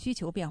商品需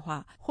求变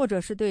化，或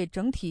者是对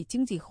整体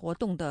经济活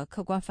动的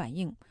客观反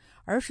应，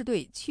而是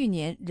对去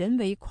年人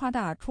为夸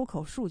大出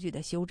口数据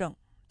的修正。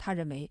他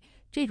认为，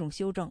这种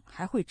修正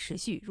还会持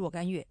续若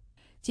干月。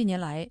近年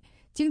来，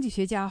经济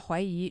学家怀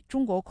疑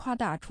中国夸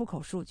大出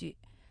口数据。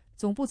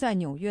总部在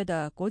纽约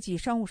的国际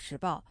商务时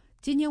报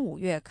今年5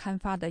月刊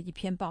发的一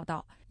篇报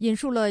道，引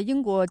述了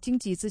英国经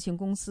济咨询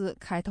公司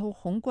凯投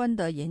宏观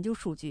的研究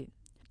数据。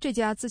这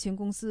家咨询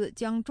公司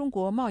将中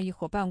国贸易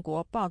伙伴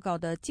国报告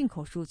的进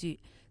口数据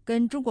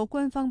跟中国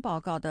官方报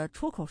告的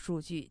出口数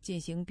据进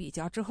行比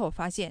较之后，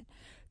发现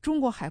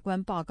中国海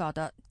关报告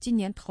的今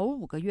年头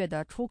5个月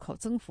的出口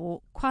增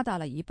幅夸大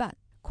了一半。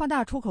夸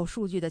大出口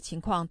数据的情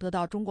况得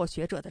到中国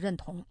学者的认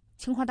同。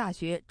清华大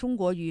学中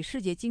国与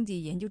世界经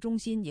济研究中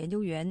心研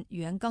究员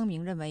袁刚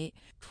明认为，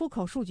出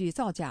口数据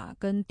造假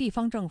跟地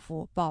方政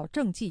府保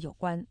证金有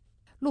关。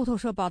路透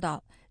社报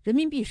道，人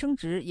民币升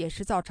值也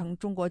是造成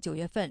中国9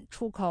月份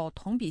出口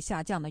同比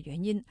下降的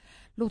原因。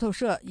路透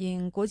社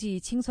引国际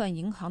清算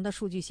银行的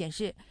数据显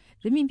示，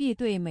人民币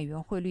对美元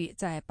汇率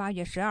在8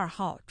月12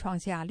号创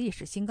下历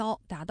史新高，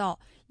达到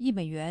1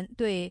美元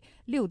对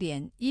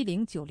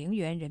 6.1090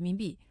 元人民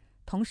币。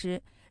同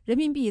时，人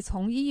民币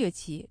从1月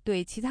起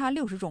对其他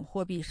60种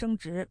货币升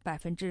值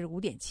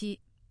 5.7%。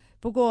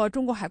不过，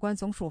中国海关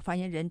总署发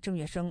言人郑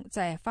月生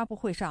在发布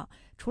会上，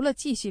除了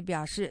继续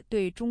表示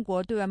对中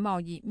国对外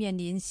贸易面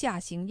临下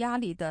行压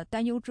力的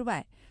担忧之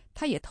外，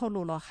他也透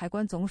露了海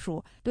关总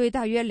署对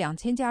大约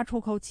2000家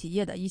出口企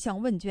业的一项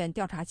问卷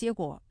调查结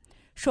果。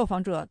受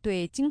访者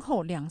对今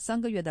后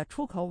2-3个月的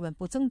出口稳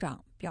步增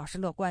长表示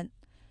乐观。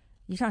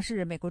以上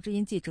是美国之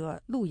音记者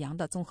陆洋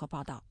的综合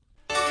报道。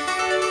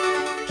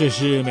这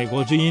是美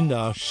国之音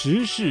的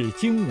时事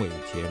经纬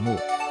节目。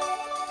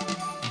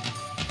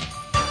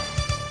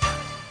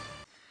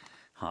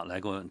好，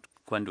来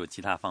关注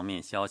其他方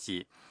面消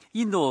息。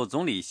印度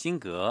总理辛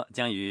格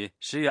将于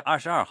10月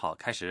22号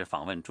开始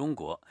访问中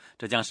国，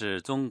这将是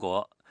中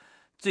国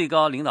最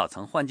高领导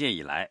层换届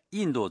以来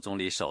印度总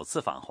理首次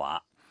访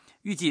华。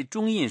预计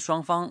中印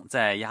双方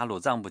在雅鲁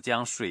藏布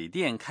江水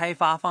电开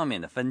发方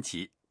面的分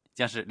歧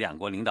将是两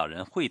国领导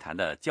人会谈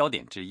的焦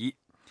点之一。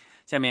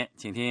下面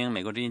请听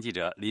美国之音记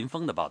者林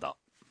峰的报道。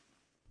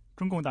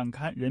中共党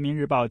刊《人民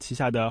日报》旗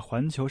下的《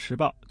环球时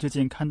报》最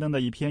近刊登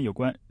的一篇有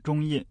关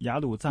中印雅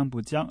鲁藏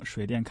布江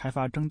水电开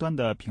发争端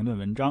的评论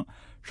文章，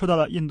受到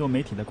了印度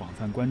媒体的广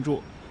泛关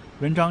注。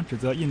文章指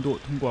责印度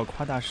通过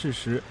夸大事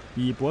实，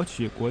以博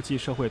取国际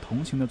社会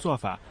同情的做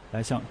法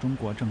来向中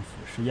国政府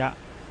施压。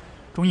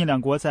中印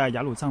两国在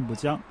雅鲁藏布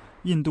江，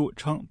印度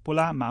称布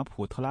拉马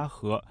普特拉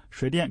河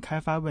水电开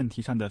发问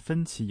题上的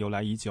分歧由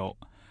来已久。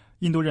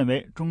印度认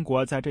为中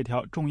国在这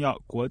条重要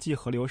国际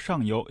河流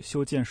上游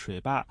修建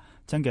水坝，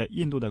将给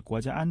印度的国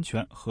家安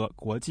全和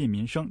国际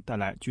民生带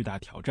来巨大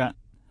挑战。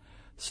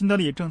新德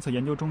里政策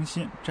研究中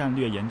心战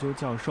略研究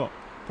教授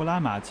布拉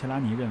马切拉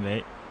尼认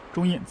为，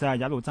中印在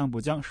雅鲁藏布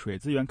江水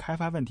资源开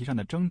发问题上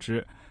的争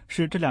执，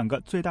是这两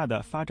个最大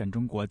的发展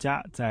中国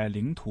家在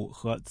领土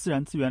和自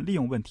然资源利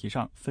用问题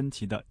上分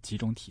歧的集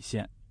中体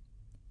现。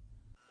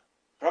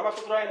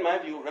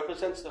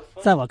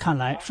在我看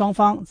来，双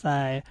方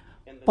在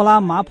布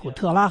拉马普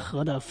特拉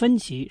河的分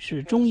歧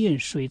是中印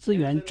水资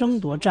源争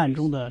夺战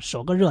中的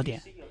首个热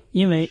点，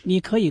因为你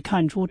可以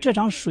看出这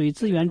场水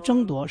资源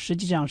争夺实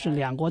际上是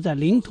两国在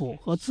领土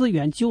和资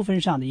源纠纷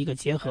上的一个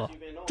结合。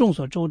众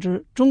所周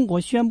知，中国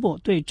宣布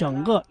对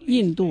整个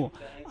印度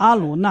阿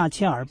鲁纳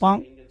切尔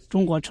邦，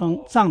中国称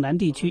藏南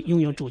地区拥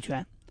有主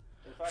权。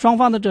双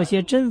方的这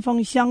些针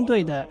锋相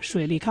对的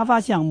水利开发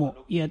项目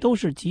也都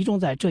是集中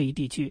在这一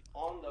地区。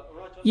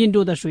印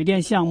度的水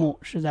电项目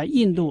是在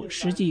印度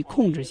实际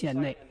控制线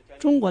内，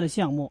中国的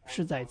项目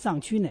是在藏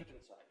区内。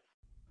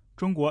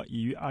中国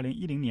已于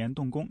2010年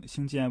动工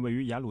兴建位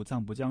于雅鲁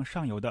藏布江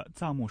上游的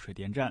藏木水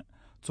电站，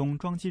总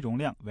装机容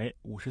量为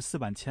54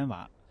万千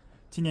瓦。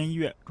今年1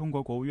月，中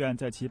国国务院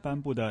在其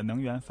颁布的能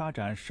源发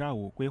展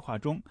“12+5”规划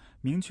中，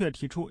明确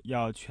提出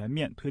要全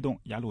面推动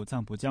雅鲁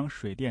藏布江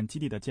水电基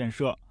地的建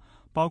设，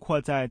包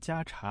括在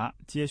加查、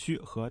街须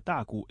和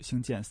大古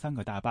兴建3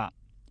个大坝。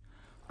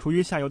处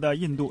于下游的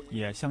印度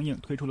也相应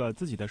推出了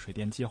自己的水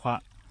电计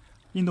划。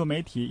印度媒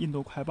体《印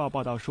度快报》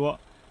报道说，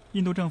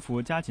印度政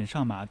府加紧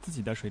上马自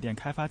己的水电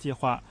开发计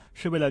划，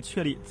是为了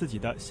确立自己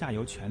的下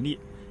游权利，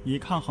以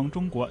抗衡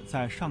中国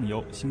在上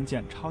游兴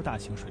建超大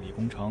型水利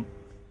工程。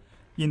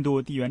印度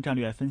地缘战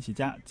略分析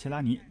家切拉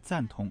尼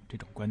赞同这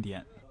种观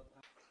点。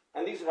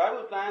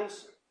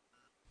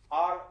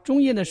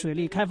中印的水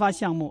利开发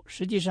项目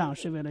实际上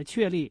是为了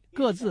确立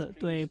各自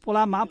对布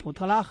拉马普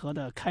特拉河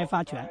的开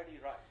发权。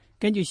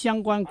根据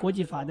相关国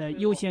际法的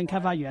优先开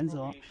发原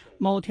则，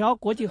某条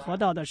国际河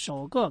道的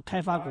首个开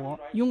发国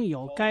拥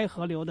有该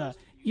河流的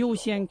优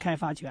先开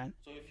发权。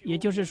也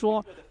就是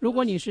说，如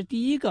果你是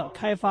第一个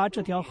开发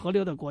这条河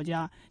流的国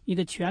家，你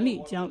的权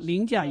利将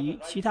凌驾于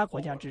其他国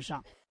家之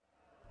上。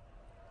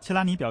切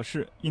拉尼表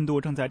示，印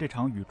度正在这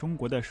场与中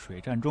国的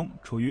水战中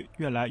处于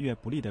越来越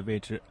不利的位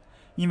置，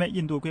因为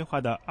印度规划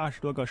的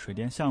20多个水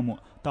电项目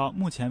到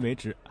目前为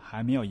止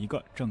还没有一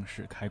个正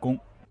式开工。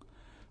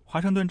华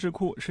盛顿智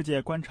库世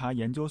界观察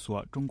研究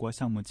所中国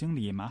项目经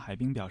理马海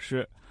兵表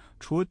示，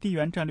除地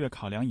缘战略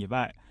考量以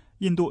外，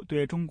印度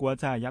对中国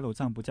在雅鲁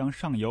藏布江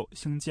上游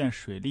兴建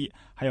水利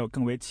还有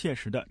更为切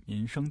实的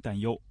民生担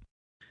忧。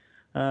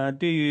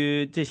对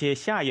于这些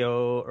下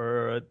游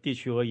地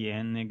区而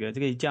言，这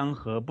个江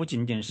河不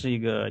仅仅是一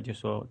个，就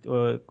说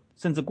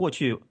甚至过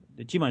去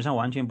基本上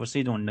完全不是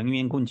一种能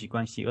源供给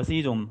关系，而是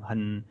一种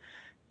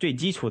最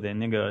基础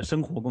的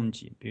生活供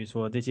给。比如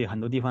说这些很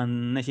多地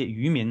方那些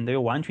渔民都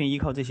完全依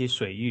靠这些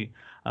水域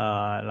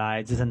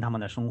来支撑他们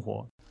的生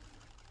活。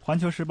环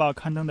球时报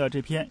刊登的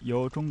这篇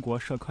由中国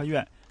社科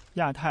院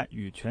亚太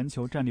与全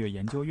球战略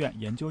研究院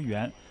研究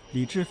员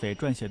李志斐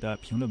撰写的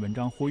评论文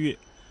章呼吁，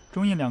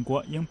中印两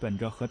国应本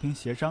着和平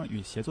协商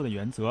与协作的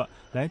原则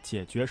来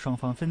解决双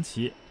方分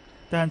歧。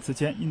但此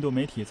前印度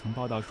媒体曾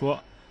报道说，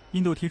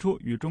印度提出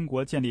与中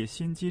国建立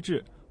新机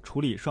制处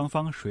理双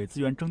方水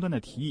资源争端的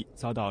提议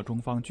遭到中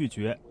方拒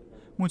绝。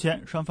目前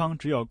双方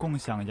只有共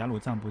享雅鲁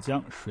藏布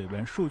江水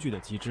文数据的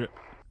机制。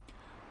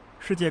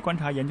世界观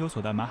察研究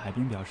所的马海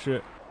兵表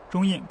示，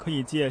中印可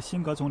以借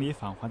辛格总理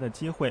访华的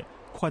机会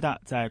扩大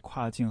在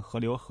跨境河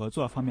流合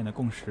作方面的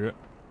共识。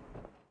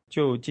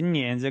就今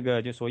年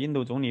就说印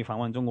度总理访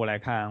问中国来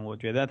看，我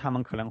觉得他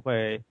们可能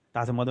会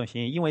达成某种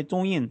协议，因为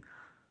中印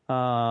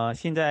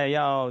现在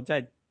要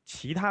在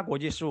其他国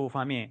际事务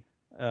方面，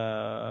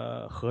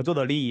合作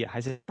的利益还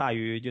是大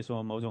于就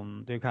说某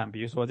种对抗，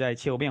比如说在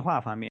气候变化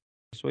方面，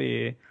所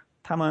以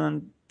他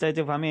们在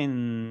这方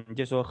面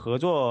就说合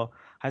作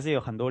还是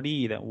有很多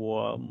利益的。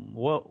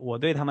我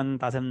对他们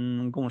达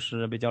成共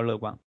识比较乐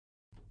观。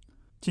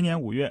今年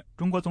5月，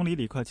中国总理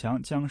李克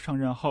强将上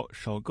任后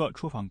首个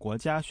出访国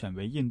家选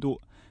为印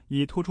度，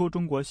以突出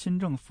中国新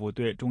政府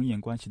对中印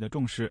关系的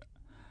重视。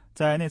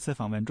在那次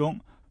访问中，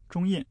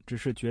中印只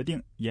是决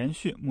定延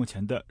续目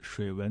前的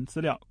水文资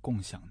料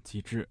共享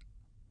机制。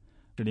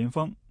是林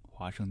峰，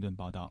华盛顿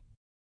报道。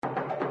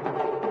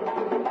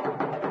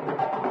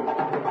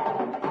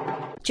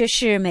这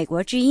是美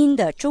国之音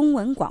的中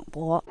文广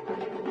播。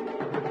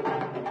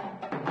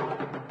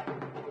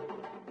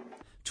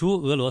除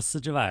俄罗斯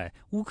之外，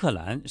乌克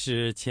兰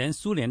是前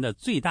苏联的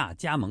最大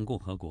加盟共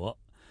和国。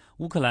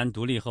乌克兰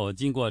独立后，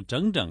经过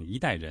整整一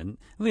代人，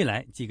未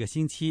来几个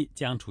星期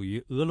将处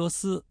于俄罗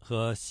斯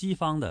和西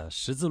方的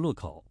十字路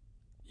口。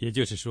也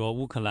就是说，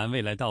乌克兰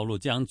未来道路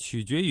将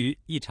取决于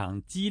一场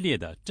激烈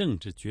的政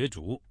治角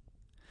逐。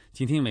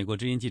请听美国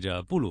之音记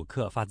者布鲁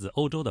克发自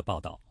欧洲的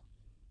报道。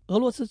俄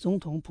罗斯总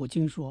统普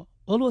京说，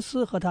俄罗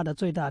斯和他的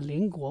最大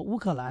邻国乌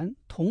克兰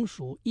同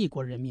属一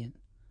国人民。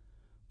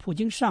普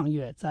京上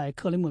月在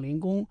克里姆林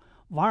宫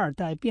瓦尔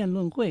代辩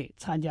论会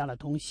参加了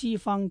同西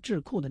方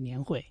智库的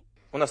年会。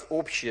普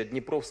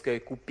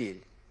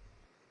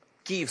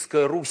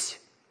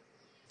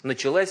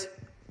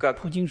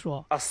京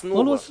说，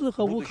俄罗斯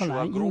和乌克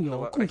兰拥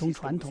有共同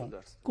传统、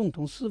共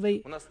同思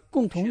维、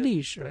共同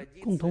历史、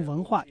共同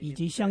文化以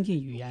及相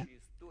近语言。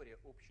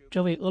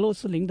这位俄罗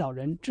斯领导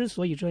人之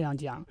所以这样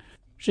讲，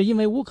是因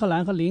为乌克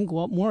兰和邻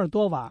国摩尔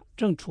多瓦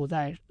正处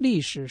在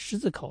历史十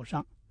字口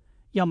上，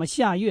要么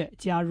下月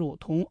加入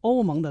同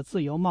欧盟的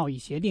自由贸易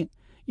协定，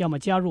要么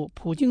加入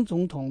普京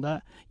总统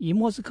的以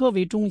莫斯科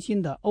为中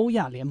心的欧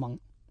亚联盟。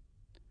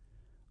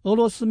俄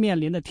罗斯面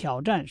临的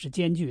挑战是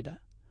艰巨的，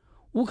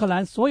乌克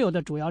兰所有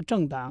的主要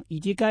政党以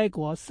及该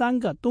国3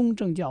个东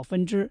正教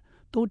分支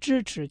都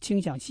支持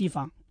倾向西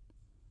方。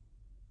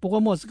不过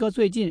莫斯科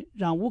最近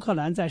让乌克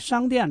兰在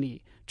商店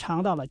里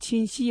尝到了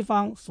亲西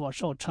方所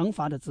受惩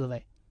罚的滋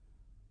味。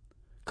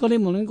克里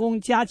姆林宫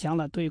加强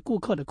了对顾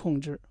客的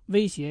控制，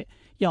威胁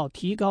要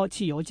提高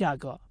汽油价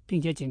格，并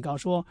且警告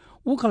说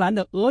乌克兰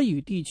的俄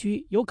语地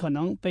区有可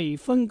能被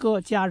分割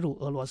加入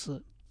俄罗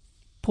斯。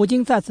普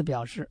京再次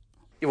表示，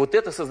普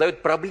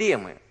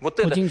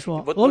京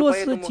说，俄罗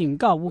斯警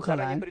告乌克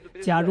兰，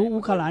假如乌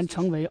克兰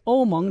成为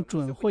欧盟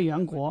准会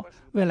员国，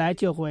未来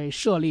就会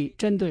设立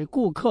针对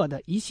顾客的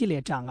一系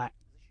列障碍。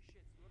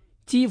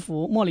基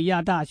辅莫里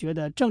亚大学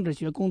的政治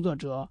学工作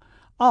者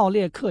奥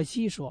列克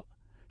西说，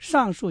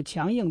上述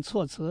强硬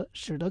措辞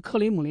使得克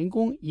里姆林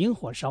宫引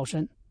火烧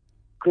身。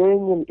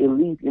Ukrainian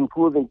elite,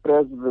 including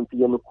President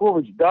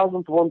Yanukovych,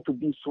 doesn't want to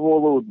be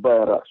swallowed by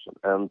Russia,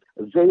 and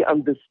they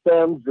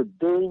understand the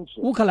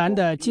danger. 乌克兰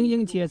的精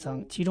英阶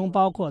层，其中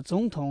包括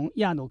总统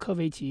亚努科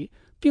维奇，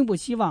并不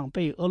希望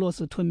被俄罗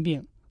斯吞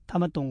并，他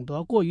们懂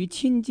得过于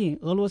亲近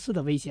俄罗斯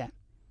的危险。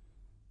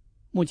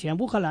目前，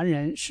乌克兰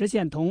人实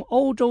现同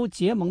欧洲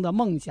结盟的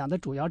梦想的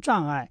主要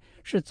障碍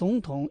是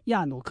总统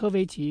亚努科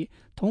维奇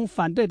同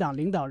反对党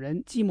领导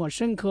人季莫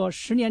申科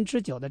10年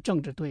之久的政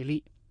治对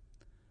立。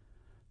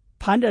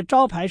盘着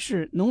招牌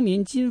式农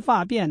民金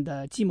发辫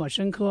的季莫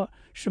申科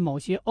是某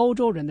些欧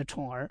洲人的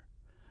宠儿，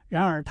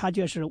然而他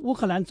却是乌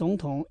克兰总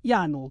统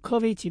亚努科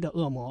维奇的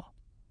恶魔。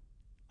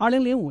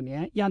2005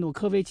年，亚努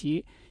科维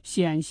奇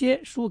险些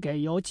输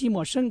给由季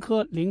莫申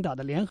科领导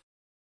的联合，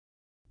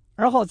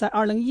而后在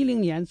2010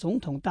年总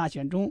统大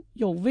选中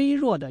又微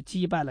弱地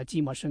击败了季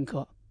莫申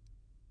科。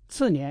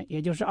次年，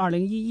也就是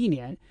2011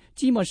年，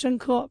季莫申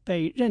科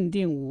被认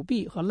定舞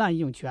弊和滥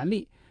用权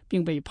力，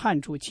并被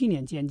判处7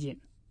年监禁。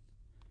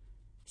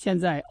现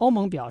在欧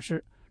盟表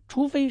示，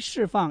除非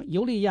释放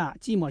尤利亚·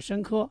季莫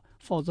申科，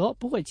否则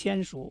不会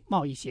签署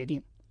贸易协定。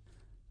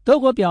德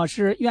国表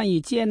示愿意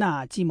接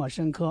纳季莫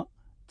申科，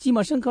季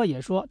莫申科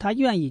也说他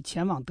愿意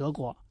前往德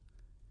国。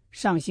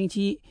上星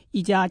期，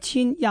一家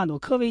亲亚努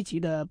科维奇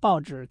的报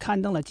纸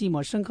刊登了季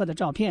莫申科的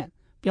照片，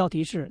标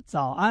题是“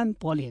早安，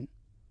柏林”。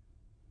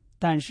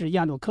但是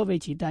亚努科维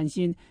奇担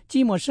心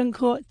季莫申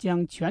科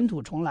将卷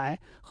土重来，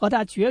和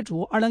他角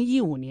逐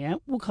2015年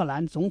乌克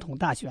兰总统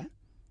大选。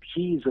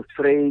He is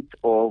afraid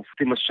of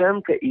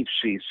Tymoshenko. If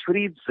she is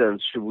freed, then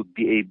she would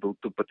be able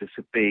to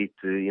participate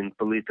in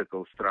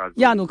political struggle.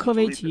 亚努科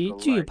维奇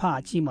惧怕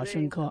季莫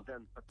申科。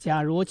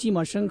假如季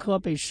莫申科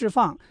被释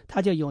放，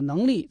他就有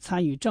能力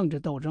参与政治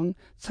斗争，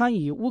参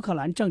与乌克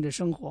兰政治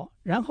生活，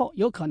然后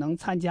有可能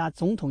参加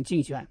总统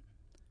竞选。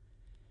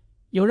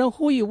有人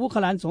呼吁乌克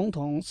兰总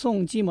统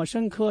送季莫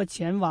申科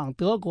前往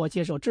德国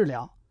接受治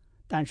疗，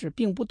但是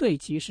并不对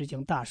其实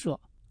行大赦。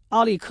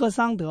奥利克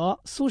桑德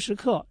·苏什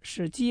克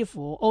是基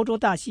辅欧洲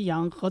大西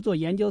洋合作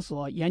研究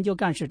所研究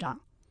干事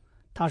长。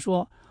他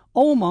说，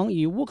欧盟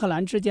与乌克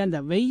兰之间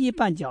的唯一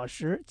绊脚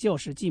石就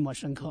是季莫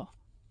申科。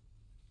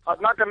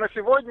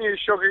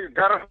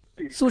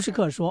苏什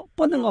克说，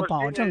不能够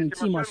保证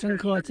季莫申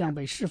科将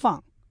被释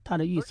放。他他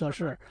的预测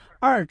是，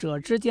二者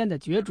之间的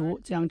角逐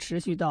将持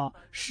续到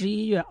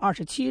11月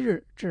27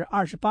日至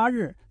28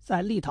日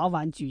在立陶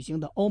宛举行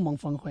的欧盟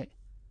峰会。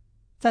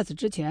在此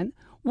之前，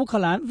乌克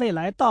兰未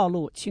来道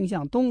路倾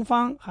向东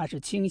方还是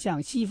倾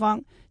向西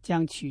方，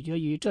将取决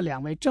于这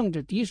两位政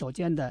治敌手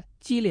间的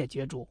激烈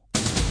角逐。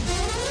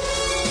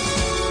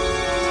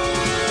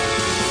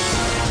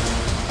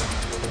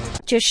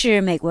这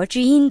是美国之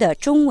音的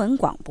中文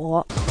广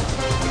播。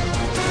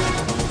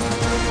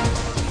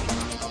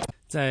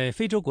在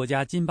非洲国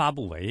家津巴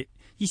布韦，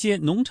一些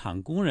农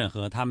场工人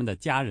和他们的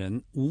家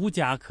人无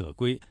家可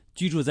归，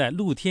居住在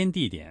露天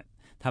地点。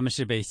他们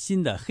是被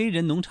新的黑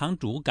人农场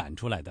主赶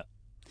出来的。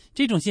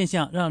这种现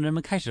象让人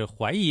们开始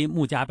怀疑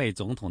穆加贝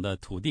总统的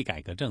土地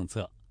改革政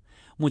策。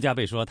穆加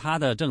贝说，他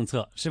的政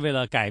策是为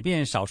了改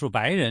变少数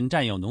白人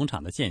占有农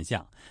场的现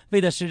象，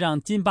为的是让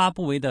津巴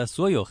布韦的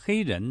所有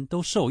黑人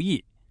都受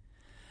益。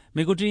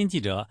美国之音记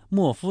者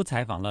莫夫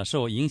采访了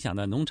受影响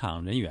的农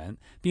场人员，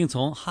并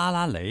从哈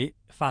拉雷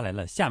发来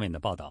了下面的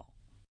报道。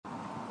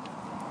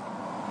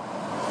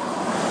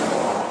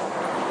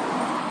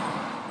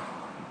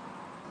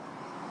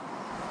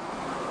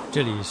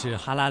这里是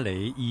哈拉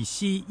雷以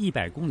西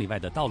100公里外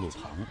的道路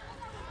旁，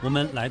我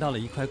们来到了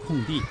一块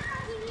空地。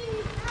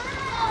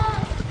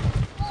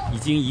已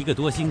经1个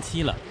多星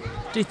期了，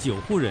这9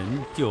户人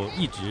就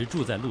一直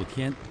住在露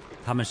天。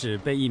他们是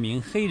被一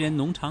名黑人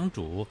农场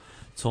主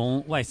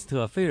从外斯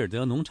特菲尔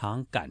德农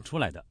场赶出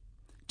来的。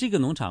这个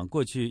农场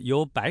过去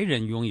由白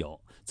人拥有，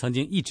曾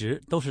经一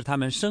直都是他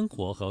们生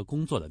活和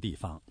工作的地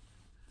方。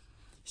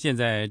现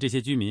在这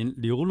些居民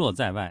流落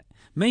在外，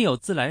没有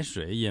自来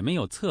水，也没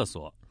有厕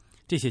所。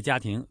这些家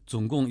庭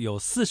总共有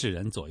40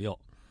人左右，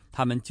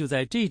他们就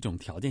在这种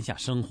条件下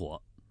生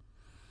活。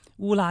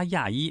乌拉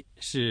亚伊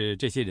是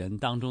这些人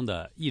当中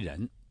的一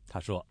人，他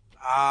说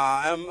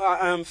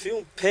I'm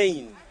feeling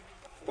pain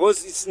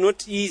because it's not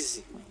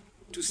easy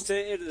to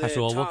stay at the town. 他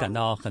说我感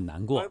到很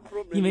难过，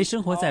因为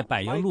生活在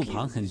柏油路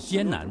旁很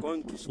艰难。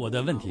我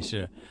的问题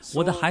是，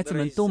我的孩子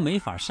们都没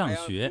法上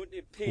学，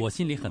我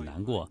心里很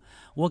难过。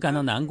我感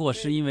到难过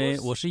是因为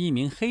我是一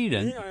名黑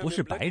人，不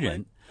是白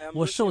人。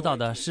我受到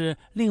的是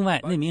另外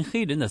那名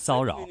黑人的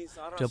骚扰，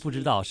这不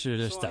知道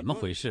是怎么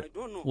回事。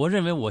我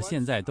认为我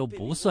现在都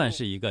不算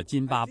是一个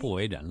津巴布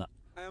韦人了，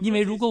因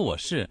为如果我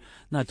是，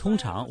那通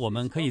常我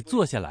们可以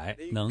坐下来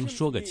能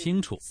说个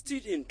清楚。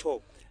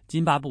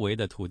津巴布韦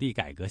的土地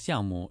改革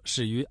项目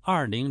始于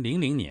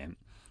2000年，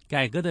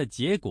改革的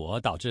结果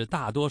导致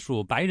大多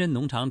数白人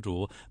农场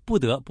主不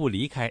得不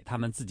离开他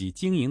们自己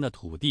经营的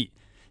土地，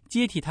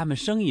接替他们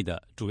生意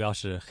的主要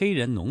是黑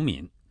人农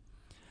民。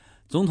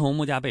总统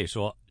穆加贝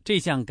说，这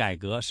项改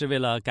革是为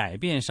了改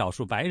变少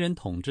数白人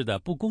统治的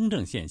不公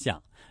正现象，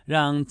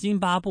让津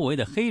巴布韦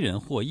的黑人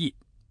获益。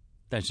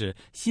但是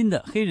新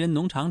的黑人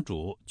农场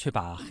主却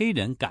把黑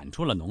人赶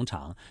出了农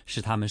场，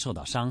使他们受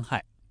到伤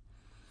害。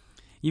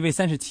一位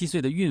37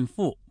岁的孕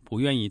妇不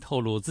愿意透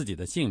露自己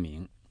的姓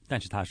名，但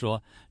是她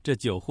说，这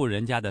9户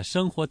人家的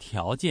生活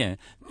条件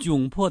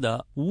窘迫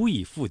得无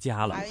以复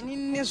加了。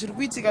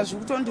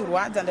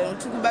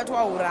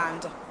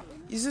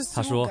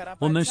他说，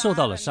我们受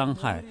到了伤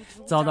害，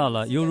遭到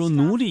了犹如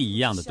奴隶一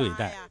样的对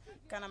待。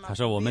他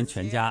说，我们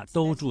全家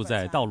都住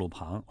在道路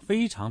旁，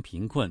非常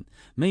贫困，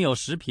没有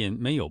食品，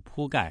没有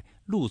铺盖，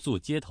露宿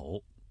街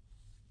头。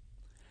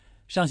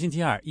上星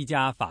期二，一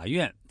家法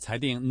院裁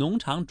定农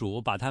场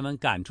主把他们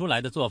赶出来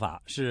的做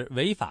法是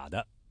违法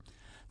的。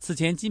此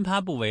前，津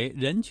巴布韦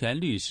人权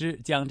律师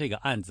将这个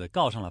案子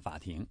告上了法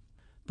庭。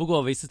不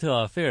过，维斯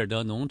特菲尔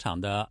德农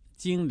场的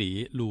经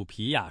理鲁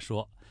皮亚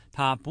说，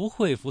他不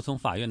会服从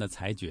法院的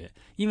裁决，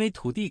因为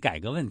土地改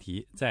革问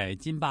题在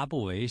津巴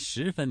布韦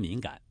十分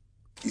敏感。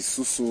他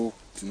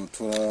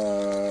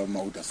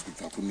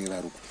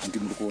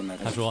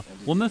说，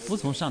我们服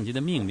从上级的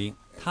命令，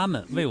他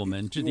们为我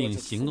们制定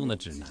行动的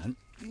指南。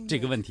这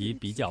个问题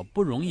比较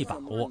不容易把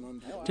握，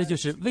这就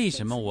是为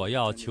什么我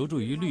要求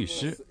助于律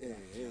师。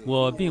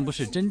我并不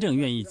是真正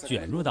愿意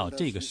卷入到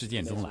这个事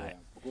件中来，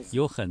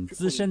有很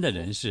资深的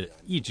人士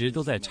一直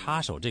都在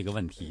插手这个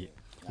问题，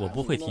我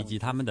不会提及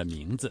他们的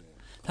名字，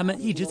他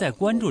们一直在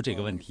关注这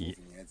个问题，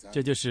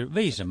这就是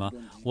为什么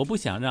我不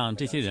想让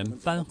这些人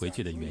搬回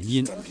去的原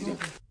因。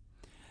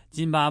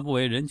津巴布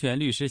韦人权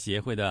律师协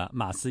会的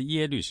马斯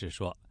耶律师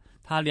说，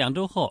他2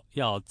周后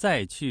要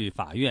再去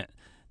法院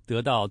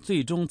得到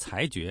最终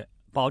裁决，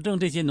保证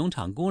这些农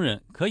场工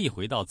人可以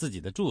回到自己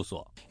的住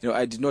所。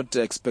I did not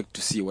expect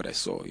to see what I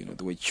saw. There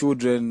were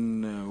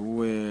children who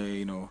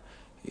were,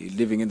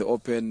 living in the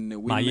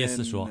open. 马耶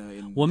斯说，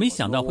我没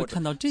想到会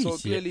看到这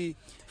些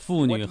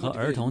妇女和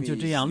儿童就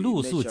这样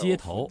露宿街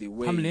头，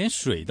他们连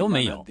水都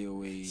没有。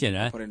显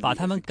然，把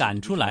他们赶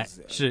出来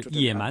是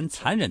野蛮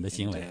残忍的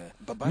行为，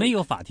没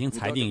有法庭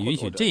裁定允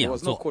许这样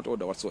做。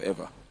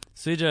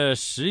随着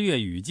10月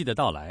雨季的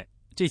到来，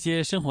这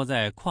些生活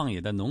在旷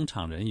野的农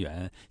场人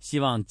员希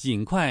望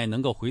尽快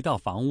能够回到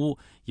房屋，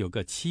有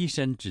个栖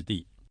身之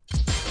地。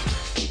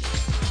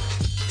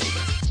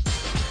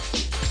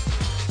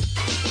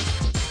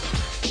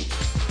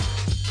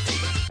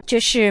这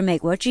是美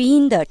国之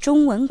音的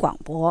中文广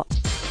播。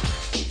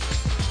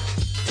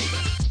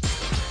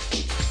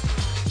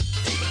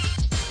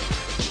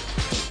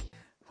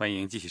欢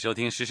迎继续收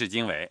听时事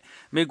经纬。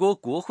美国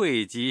国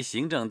会及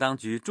行政当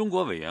局中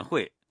国委员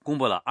会公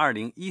布了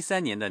2013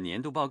年的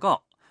年度报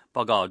告，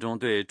报告中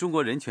对中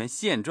国人权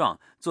现状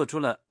做出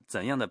了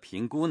怎样的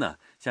评估呢？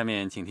下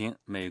面请听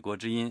美国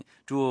之音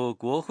驻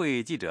国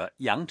会记者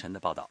杨晨的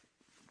报道。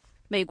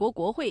美国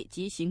国会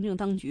及行政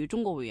当局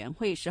中国委员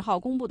会10号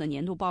公布的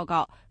年度报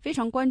告非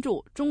常关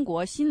注中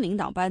国新领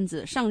导班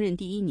子上任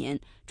第1年，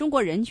中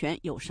国人权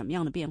有什么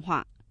样的变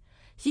化。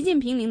习近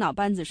平领导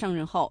班子上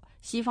任后，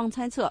西方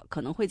猜测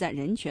可能会在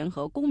人权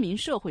和公民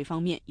社会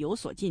方面有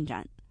所进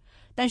展。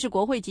但是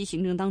国会及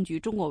行政当局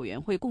中国委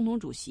员会共同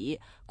主席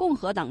共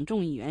和党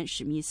众议员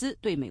史密斯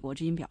对美国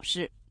之音表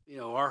示，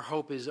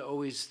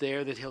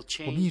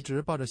我们一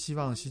直抱着希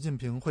望习近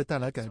平会带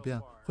来改变，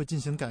会进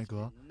行改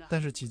革，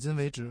但是迄今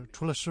为止，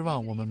除了失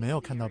望，我们没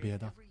有看到别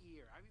的。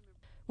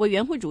委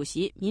员会主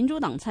席民主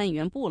党参议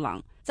员布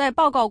朗在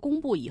报告公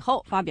布以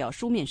后发表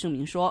书面声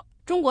明说，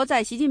中国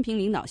在习近平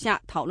领导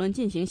下讨论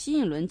进行新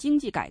一轮经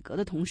济改革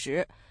的同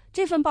时，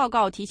这份报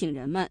告提醒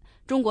人们，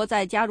中国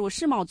在加入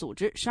世贸组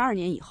织12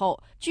年以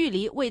后，距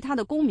离为他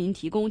的公民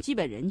提供基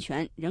本人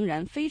权仍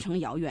然非常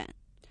遥远。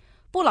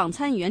布朗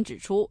参议员指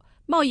出，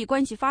贸易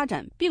关系发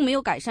展并没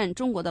有改善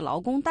中国的劳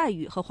工待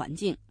遇和环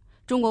境，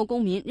中国公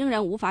民仍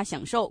然无法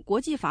享受国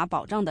际法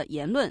保障的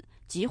言论、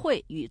集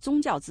会与宗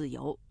教自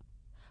由。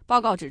报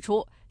告指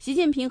出，习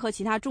近平和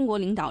其他中国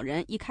领导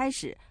人一开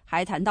始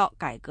还谈到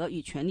改革与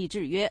权力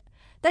制约，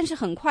但是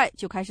很快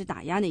就开始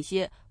打压那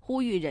些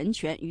呼吁人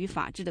权与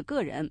法治的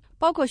个人，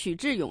包括许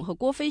志勇和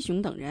郭飞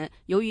雄等人，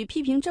由于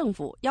批评政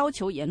府要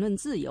求言论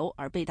自由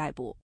而被逮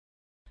捕。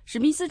史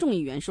密斯众议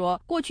员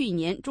说，过去1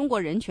年中国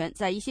人权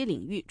在一些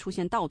领域出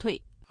现倒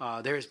退。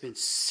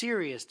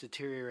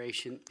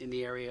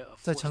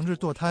在强制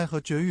堕胎和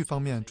绝育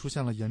方面出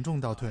现了严重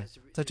倒退。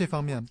在这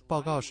方面，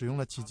报告使用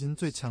了迄今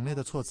最强烈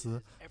的措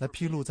辞来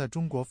披露在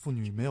中国妇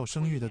女没有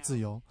生育的自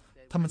由，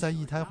她们在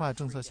一胎化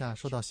政策下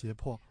受到胁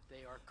迫。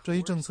这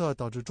一政策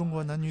导致中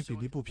国男女比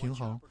例不平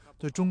衡，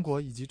对中国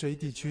以及这一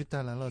地区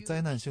带来了灾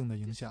难性的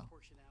影响。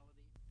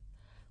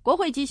国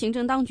会及行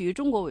政当局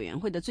中国委员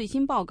会的最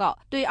新报告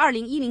对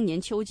2010年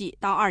秋季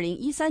到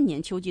2013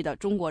年秋季的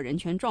中国人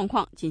权状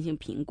况进行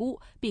评估，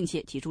并且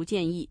提出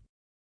建议。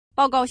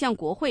报告向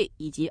国会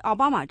以及奥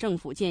巴马政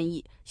府建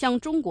议向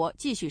中国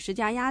继续施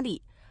加压力，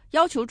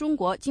要求中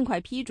国尽快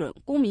批准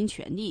公民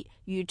权利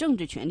与政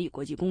治权利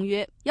国际公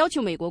约，要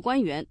求美国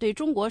官员对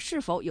中国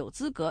是否有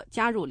资格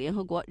加入联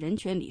合国人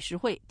权理事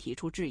会提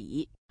出质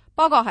疑。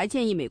报告还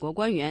建议美国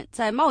官员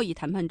在贸易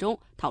谈判中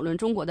讨论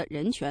中国的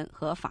人权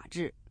和法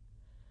治。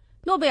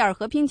诺贝尔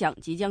和平奖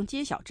即将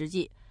揭晓之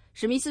际，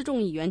史密斯众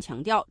议员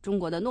强调，中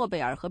国的诺贝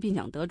尔和平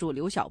奖得主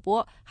刘晓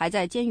波还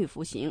在监狱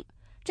服刑，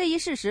这一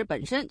事实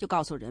本身就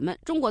告诉人们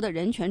中国的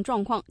人权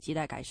状况亟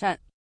待改善。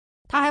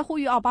他还呼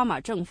吁奥巴马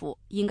政府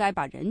应该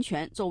把人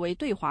权作为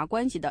对华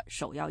关系的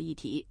首要议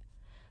题。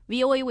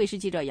VOA 卫视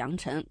记者杨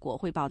晨国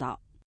会报道。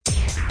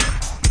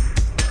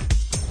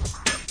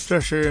这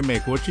是美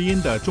国之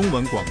音的中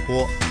文广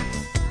播。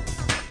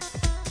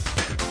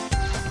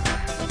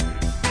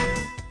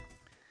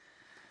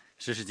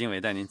时事经纬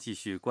带您继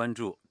续关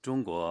注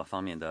中国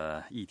方面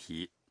的议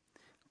题。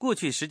过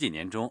去10几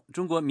年中，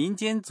中国民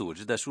间组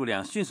织的数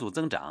量迅速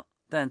增长，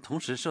但同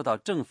时受到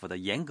政府的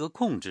严格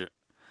控制。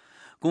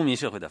公民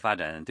社会的发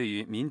展对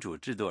于民主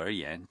制度而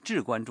言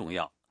至关重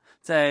要。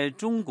在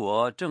中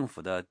国政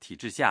府的体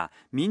制下，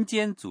民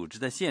间组织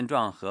的现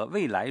状和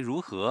未来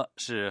如何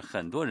是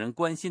很多人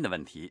关心的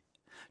问题。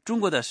中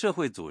国的社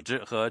会组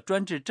织和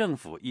专制政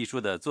府一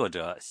书的作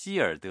者希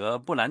尔德·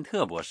布兰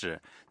特博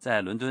士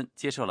在伦敦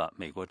接受了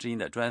美国之音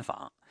的专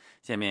访。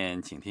下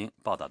面请听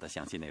报道的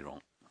详细内容。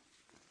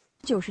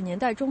90年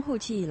代中后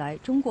期以来，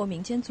中国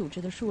民间组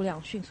织的数量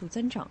迅速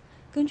增长。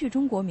根据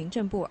中国民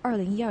政部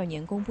2012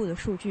年公布的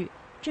数据，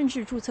正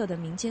式注册的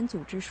民间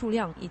组织数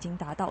量已经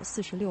达到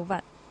46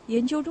万。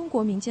研究中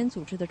国民间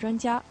组织的专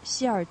家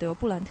希尔德·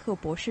布兰特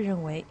博士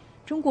认为，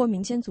中国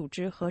民间组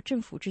织和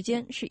政府之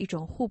间是一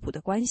种互补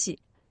的关系。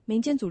民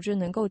间组织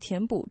能够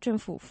填补政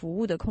府服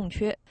务的空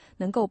缺，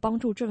能够帮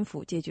助政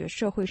府解决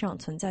社会上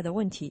存在的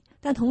问题。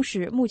但同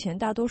时，目前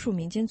大多数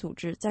民间组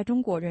织在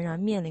中国仍然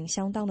面临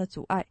相当的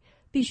阻碍，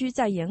必须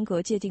在严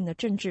格界定的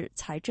政治、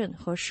财政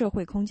和社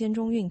会空间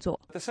中运作。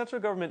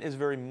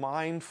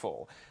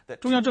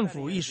中央政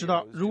府意识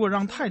到，如果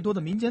让太多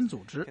的民间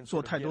组织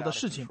做太多的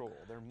事情，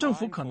政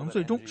府可能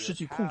最终失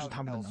去控制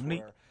他们的能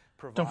力。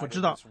政府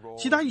知道，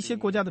其他一些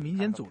国家的民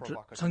间组织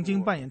曾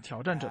经扮演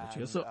挑战者的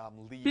角色，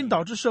并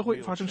导致社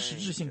会发生实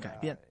质性改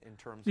变，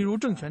例如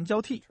政权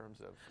交替，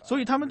所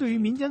以他们对于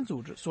民间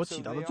组织所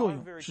起到的作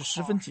用是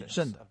十分谨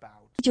慎的。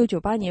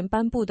1998年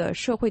颁布的《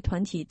社会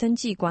团体登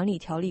记管理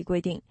条例》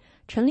规定，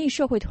成立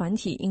社会团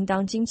体应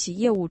当经其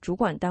业务主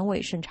管单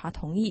位审查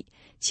同意，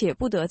且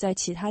不得在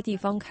其他地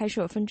方开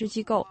设分支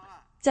机构，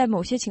在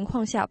某些情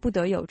况下不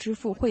得有支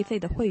付会费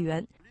的会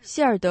员。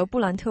希尔德·布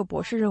兰特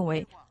博士认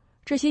为，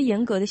这些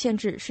严格的限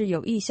制是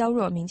有意削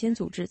弱民间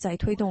组织在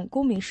推动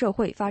公民社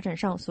会发展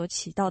上所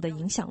起到的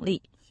影响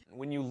力。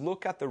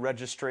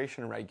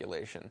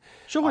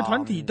社会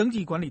团体登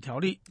记管理条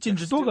例禁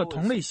止多个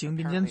同类型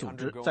民间组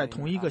织在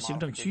同一个行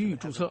政区域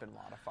注册，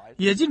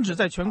也禁止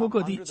在全国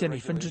各地建立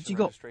分支机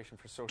构，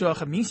这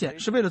很明显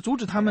是为了阻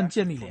止他们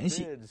建立联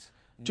系。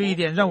这一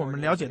点让我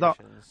们了解到，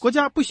国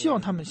家不希望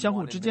他们相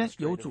互之间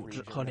有组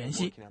织和联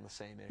系。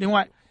另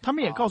外，他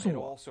们也告诉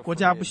我，国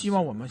家不希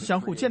望我们相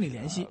互建立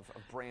联系，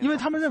因为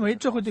他们认为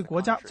这会对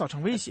国家造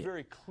成威胁，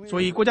所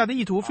以国家的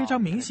意图非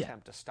常明显。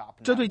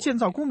这对建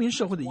造公民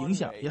社会的影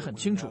响也很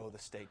清楚。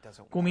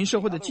公民社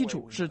会的基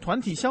础是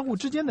团体相互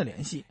之间的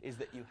联系，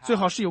最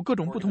好是有各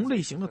种不同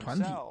类型的团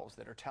体，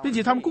并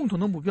且他们共同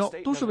的目标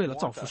都是为了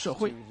造福社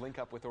会。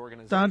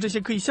当然，这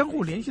些可以相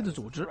互联系的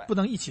组织不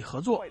能一起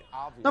合作，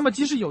那么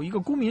即使有一个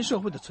公民社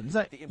会的存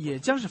在，也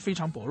将是非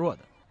常薄弱的。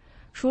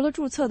除了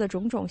注册的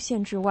种种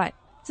限制外，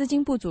资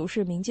金不足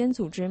是民间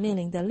组织面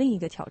临的另一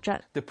个挑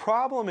战。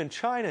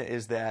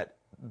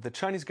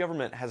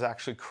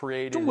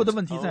中国的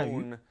问题在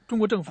于，中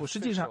国政府实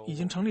际上已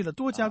经成立了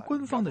多家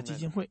官方的基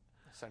金会，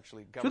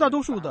绝大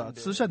多数的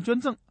慈善捐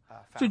赠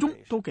最终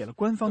都给了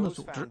官方的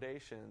组织。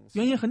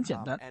原因很简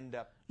单，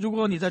如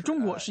果你在中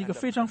国是一个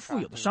非常富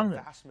有的商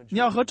人，你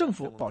要和政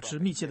府保持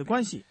密切的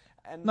关系，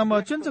那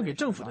么捐赠给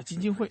政府的基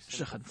金会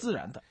是很自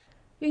然的。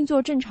运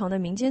作正常的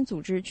民间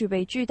组织具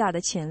备巨大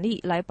的潜力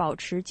来保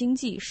持经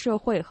济、社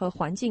会和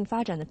环境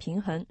发展的平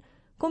衡。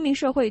公民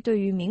社会对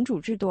于民主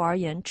制度而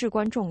言至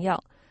关重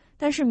要，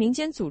但是民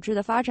间组织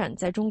的发展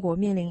在中国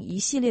面临一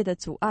系列的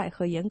阻碍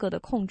和严格的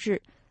控制，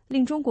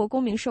令中国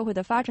公民社会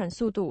的发展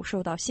速度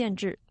受到限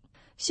制。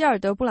希尔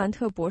德布兰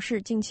特博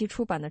士近期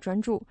出版的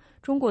专著《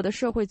中国的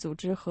社会组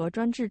织和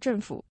专制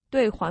政府》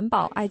对环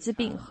保、艾滋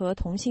病和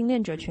同性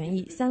恋者权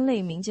益3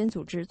类民间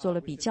组织做了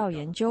比较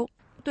研究，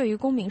对于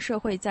公民社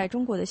会在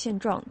中国的现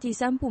状、第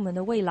三部门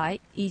的未来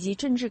以及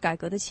政治改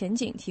革的前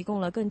景提供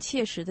了更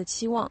切实的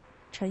期望。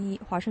陈怡，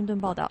华盛顿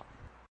报道。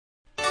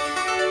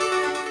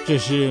这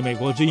是美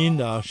国之音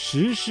的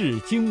时事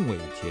经纬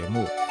节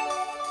目。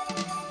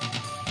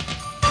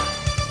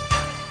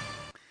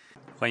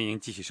欢迎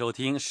继续收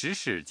听时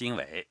事经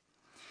纬。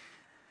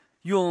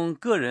用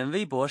个人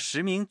微博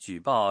实名举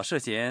报涉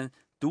嫌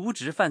渎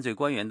职犯罪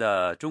官员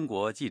的中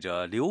国记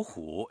者刘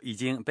虎已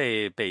经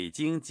被北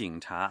京检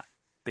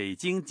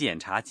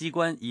察机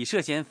关以涉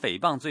嫌诽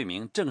谤罪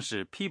名正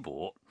式批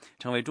捕，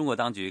成为中国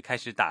当局开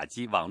始打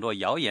击网络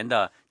谣言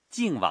的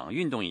净网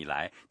运动以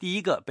来第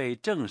一个被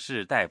正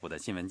式逮捕的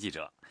新闻记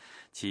者。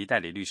其代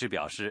理律师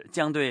表示，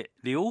将对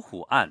刘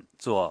虎案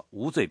做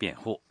无罪辩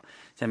护。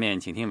下面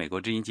请听美国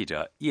之音记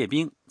者叶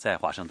冰在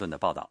华盛顿的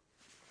报道。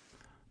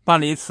办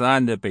理此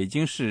案的北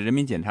京市人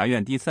民检察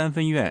院第3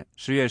分院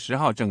10月10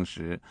号证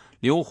实，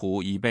刘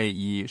虎已被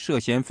以涉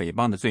嫌诽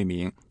谤的罪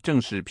名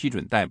正式批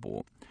准逮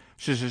捕。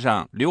事实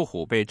上，刘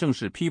虎被正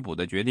式批捕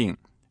的决定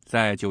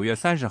在9月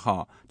30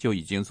号就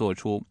已经做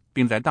出，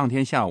并在当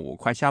天下午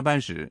快下班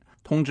时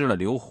通知了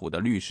刘虎的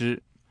律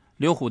师。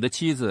刘虎的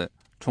妻子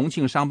重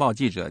庆商报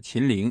记者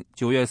秦玲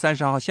9月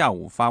30号下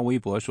午发微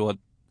博说，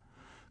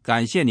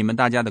感谢你们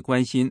大家的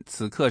关心，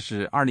此刻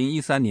是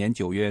2013年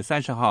9月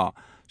30号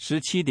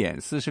17点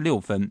46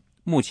分，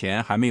目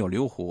前还没有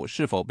刘虎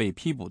是否被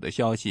批捕的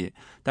消息，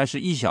但是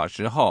1小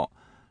时后，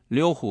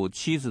刘虎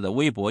妻子的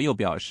微博又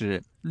表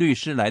示，律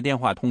师来电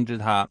话通知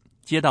他，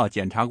接到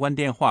检察官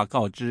电话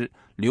告知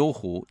刘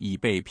虎已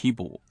被批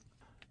捕。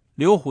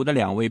刘虎的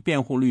2位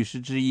辩护律师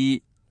之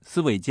一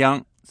司伟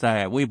江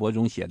在微博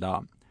中写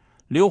道，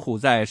刘虎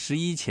在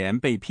11前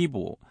被批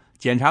捕，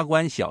检察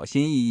官小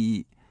心翼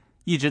翼，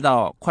一直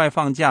到快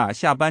放假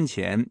下班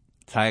前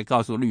才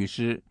告诉律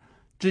师，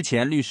之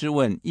前律师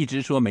问一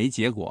直说没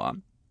结果，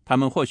他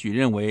们或许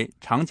认为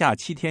长假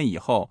7天以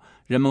后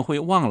人们会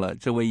忘了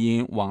这位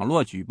因网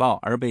络举报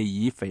而被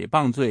以诽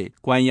谤罪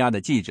关押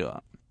的记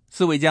者。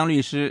司伟江律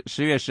师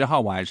10月10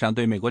号晚上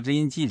对美国之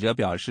音记者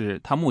表示，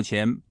他目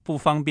前不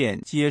方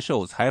便接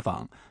受采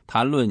访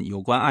谈论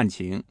有关案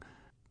情。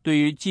对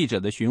于记者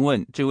的询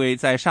问，这位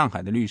在上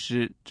海的律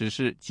师只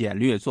是简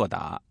略作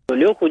答。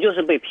刘虎就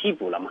是被批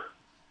捕了嘛，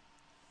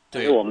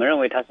对，我们认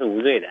为他是无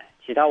罪的，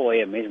其他我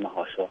也没什么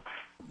好说。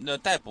那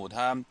逮捕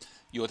他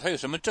有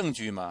什么证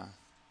据吗？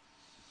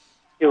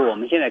就我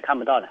们现在看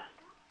不到的。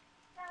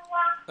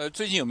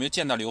最近有没有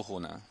见到刘虎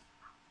呢？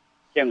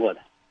见过的。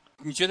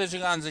你觉得这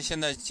个案子现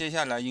在接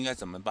下来应该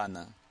怎么办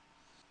呢？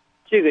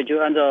这个就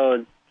按照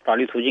法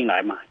律途径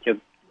来嘛，就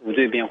无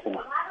罪辩护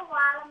嘛。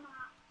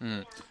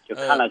就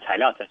看了材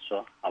料再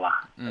说，好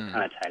吧？看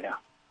了材料。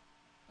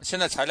现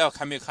在材料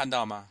还没有看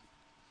到吗？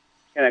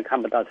现在看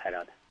不到材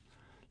料的。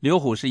刘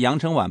虎是羊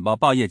城晚报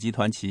报业集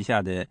团旗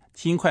下的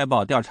新快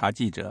报调查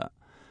记者，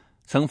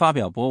曾发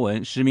表博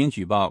文实名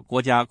举报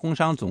国家工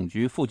商总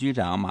局副局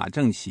长马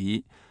正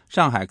其、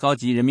上海高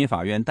级人民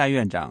法院代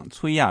院长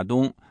崔亚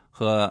东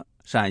和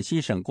陕西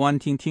省公安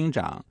厅厅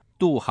长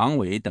杜航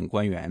伟等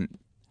官员。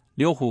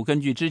刘虎根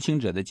据知情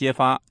者的揭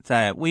发，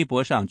在微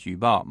博上举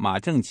报马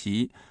正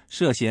其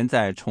涉嫌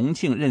在重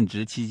庆任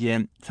职期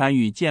间参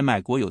与贱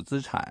卖国有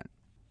资产。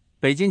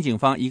北京警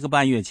方1个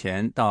半月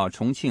前到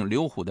重庆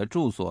刘虎的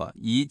住所，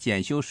以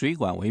检修水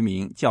管为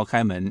名叫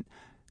开门，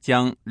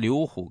将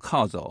刘虎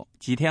铐走。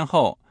几天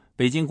后，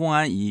北京公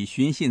安以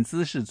寻衅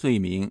滋事罪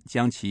名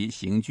将其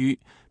刑拘，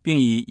并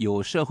以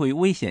有社会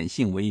危险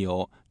性为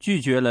由，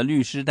拒绝了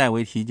律师代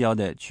为提交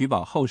的取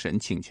保候审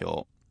请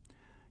求。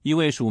一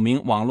位署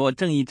名网络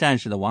正义战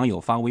士的网友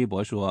发微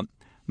博说，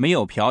没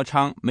有嫖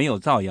娼，没有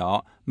造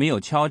谣，没有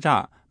敲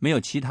诈，没有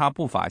其他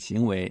不法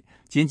行为，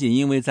仅仅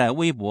因为在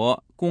微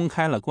博公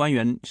开了官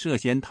员涉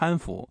嫌贪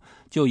腐，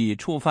就以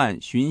触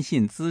犯寻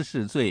衅滋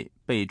事罪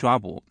被抓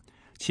捕，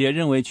且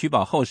认为取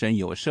保候审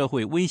有社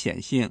会危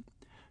险性。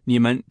你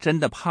们真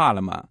的怕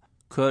了吗？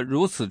可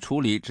如此处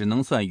理只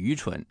能算愚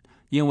蠢，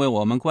因为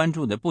我们关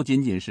注的不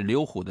仅仅是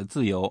刘虎的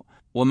自由，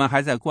我们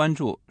还在关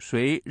注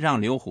谁让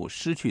刘虎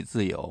失去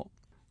自由。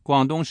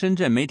广东深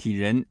圳媒体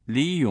人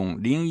李永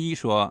01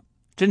说，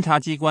侦查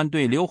机关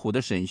对刘虎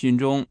的审讯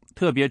中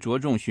特别着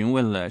重询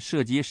问了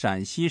涉及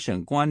陕西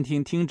省公安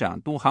厅厅长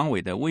杜航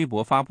伟的微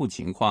博发布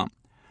情况。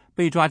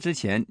被抓之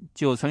前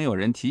就曾有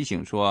人提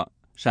醒说，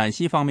陕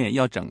西方面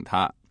要整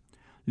他。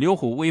刘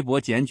虎微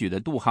博检举的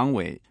杜航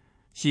伟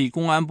系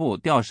公安部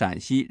调陕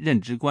西任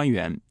职官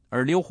员，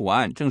而刘虎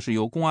案正是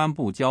由公安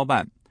部交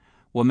办。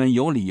我们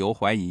有理由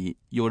怀疑，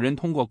有人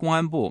通过公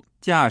安部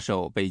架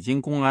手北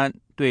京公安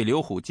对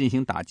刘虎进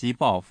行打击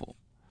报复。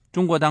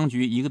中国当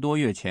局1个多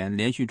月前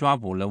连续抓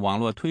捕了网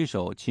络推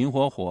手秦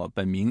火火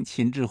本名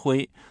秦志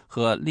辉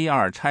和利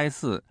二拆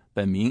四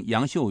本名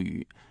杨秀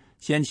宇，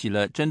掀起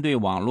了针对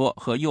网络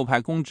和右派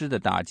公知的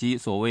打击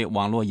所谓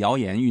网络谣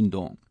言运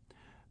动。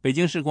北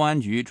京市公安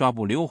局抓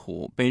捕刘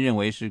虎，被认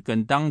为是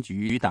跟当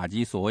局打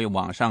击所谓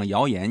网上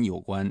谣言有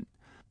关。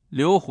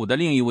刘虎的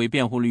另一位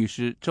辩护律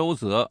师周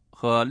泽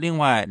和另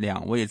外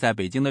2位在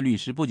北京的律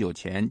师不久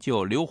前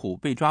就刘虎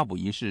被抓捕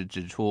一事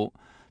指出，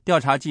调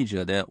查记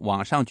者的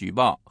网上举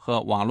报和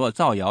网络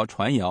造谣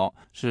传谣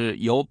是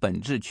有本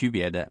质区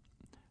别的。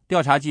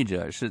调查记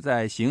者是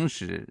在行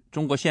使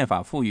中国宪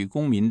法赋予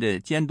公民的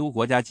监督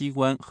国家机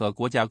关和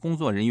国家工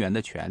作人员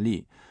的权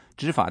利，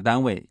执法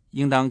单位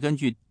应当根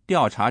据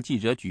调查记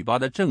者举报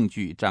的证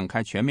据展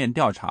开全面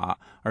调查，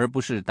而不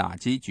是打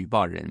击举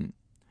报人。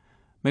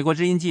美国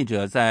之音记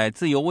者在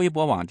自由微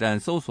博网站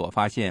搜索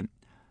发现，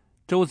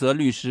周泽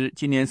律师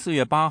今年4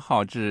月8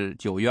号至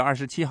9月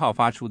27号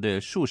发出的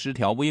数十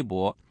条微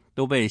博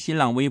都被新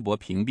浪微博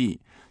屏蔽，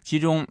其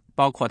中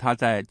包括他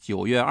在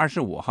9月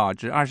25号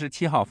至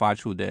27号发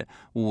出的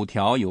5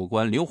条有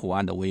关刘虎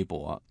案的微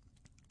博。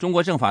中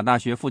国政法大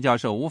学副教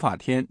授吴法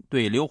天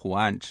对刘虎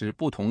案持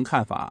不同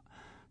看法。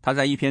他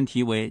在一篇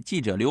题为《记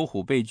者刘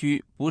虎被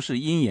拘不是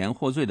因言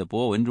获罪》的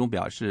博文中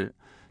表示，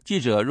记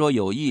者若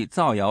有意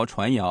造谣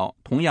传谣，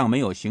同样没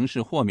有刑事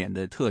豁免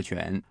的特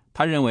权。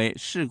他认为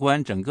事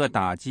关整个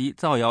打击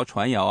造谣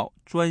传谣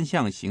专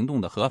项行动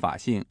的合法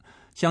性，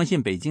相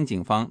信北京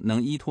警方能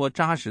依托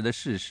扎实的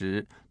事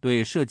实，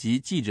对涉及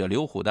记者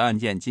刘虎的案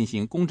件进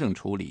行公正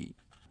处理。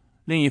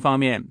另一方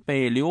面，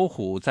被刘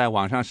虎在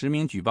网上实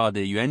名举报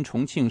的原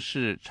重庆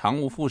市常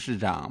务副市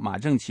长马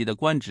正其的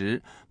官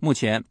职，目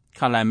前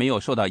看来没有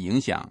受到影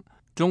响。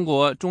中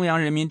国中央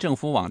人民政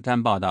府网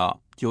站报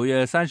道，9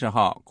月30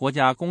号，国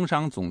家工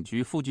商总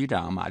局副局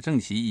长马正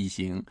其一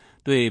行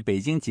对北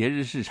京节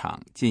日市场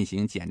进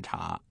行检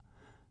查。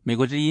美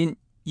国之音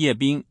叶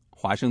冰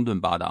华盛顿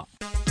报道。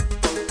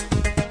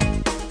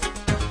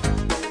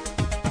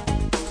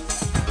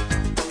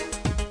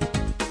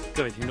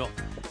各位听众，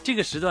这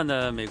个时段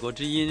的美国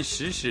之音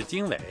时事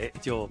经纬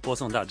就播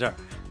送到这儿，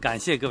感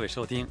谢各位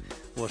收听，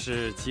我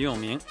是齐永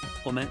明，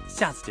我们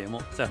下次节目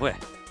再会。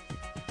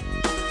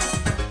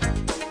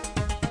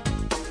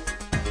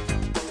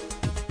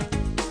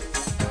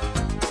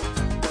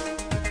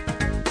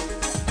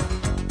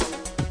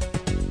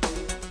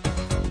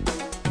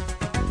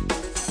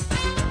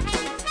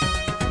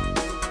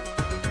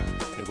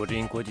美国之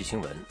音国际新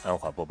闻安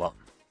华播报。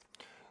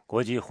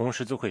国际红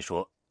十字会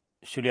说，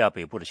叙利亚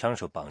北部的枪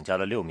手绑架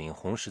了6名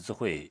红十字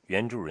会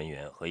援助人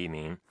员和1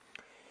名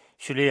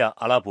叙利亚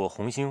阿拉伯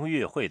红新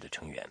月会的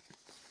成员。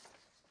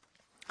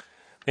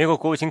美国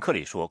国务卿克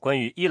里说，关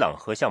于伊朗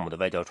核项目的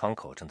外交窗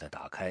口正在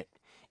打开。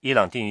伊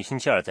朗定于星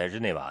期二在日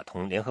内瓦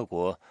同联合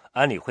国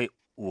安理会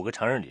5个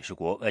常任理事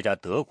国外加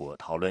德国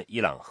讨论伊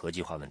朗核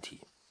计划问题。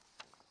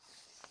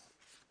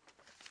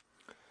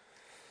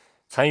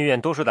参议院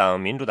多数党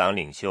民主党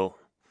领袖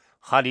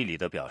哈里里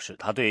德表示，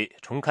他对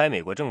重开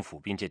美国政府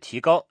并且提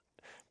高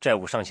债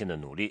务上限的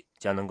努力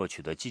将能够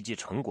取得积极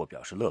成果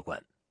表示乐观。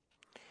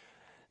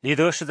里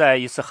德是在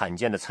一次罕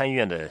见的参议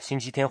院的星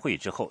期天会议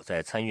之后，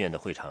在参议院的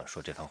会场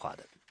说这番话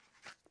的。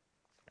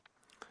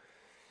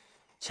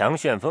强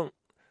旋风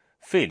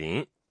费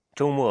林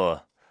周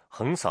末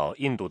横扫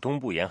印度东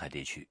部沿海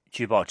地区，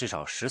据报至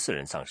少14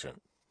人丧生。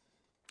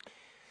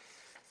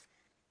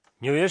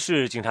纽约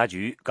市警察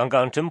局刚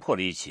刚侦破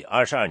了一起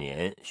22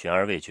年悬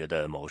而未决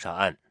的谋杀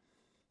案。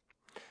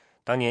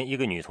当年一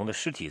个女童的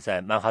尸体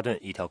在曼哈顿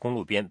一条公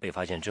路边被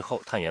发现之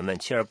后，探员们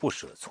锲而不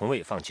舍，从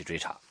未放弃追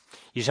查。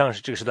以上是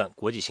这个时段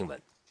国际新闻。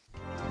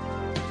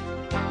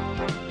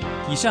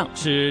以上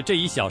是这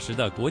1小时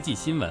的国际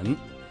新闻。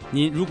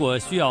您如果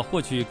需要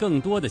获取更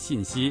多的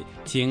信息，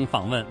请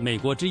访问美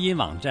国之音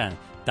网站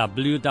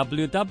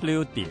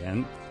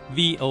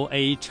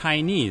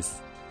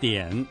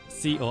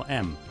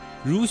www.voachinese.com。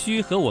如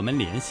需和我们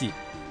联系，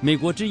美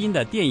国之音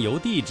的电邮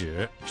地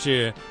址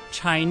是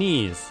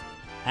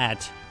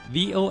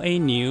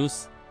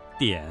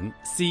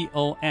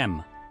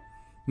chinese@voanews.com。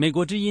美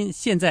国之音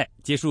现在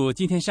结束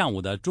今天上午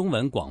的中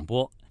文广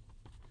播。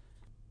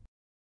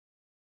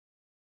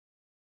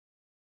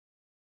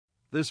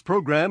This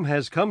program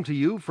has come to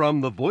you from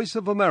the Voice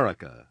of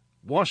America,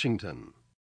 Washington.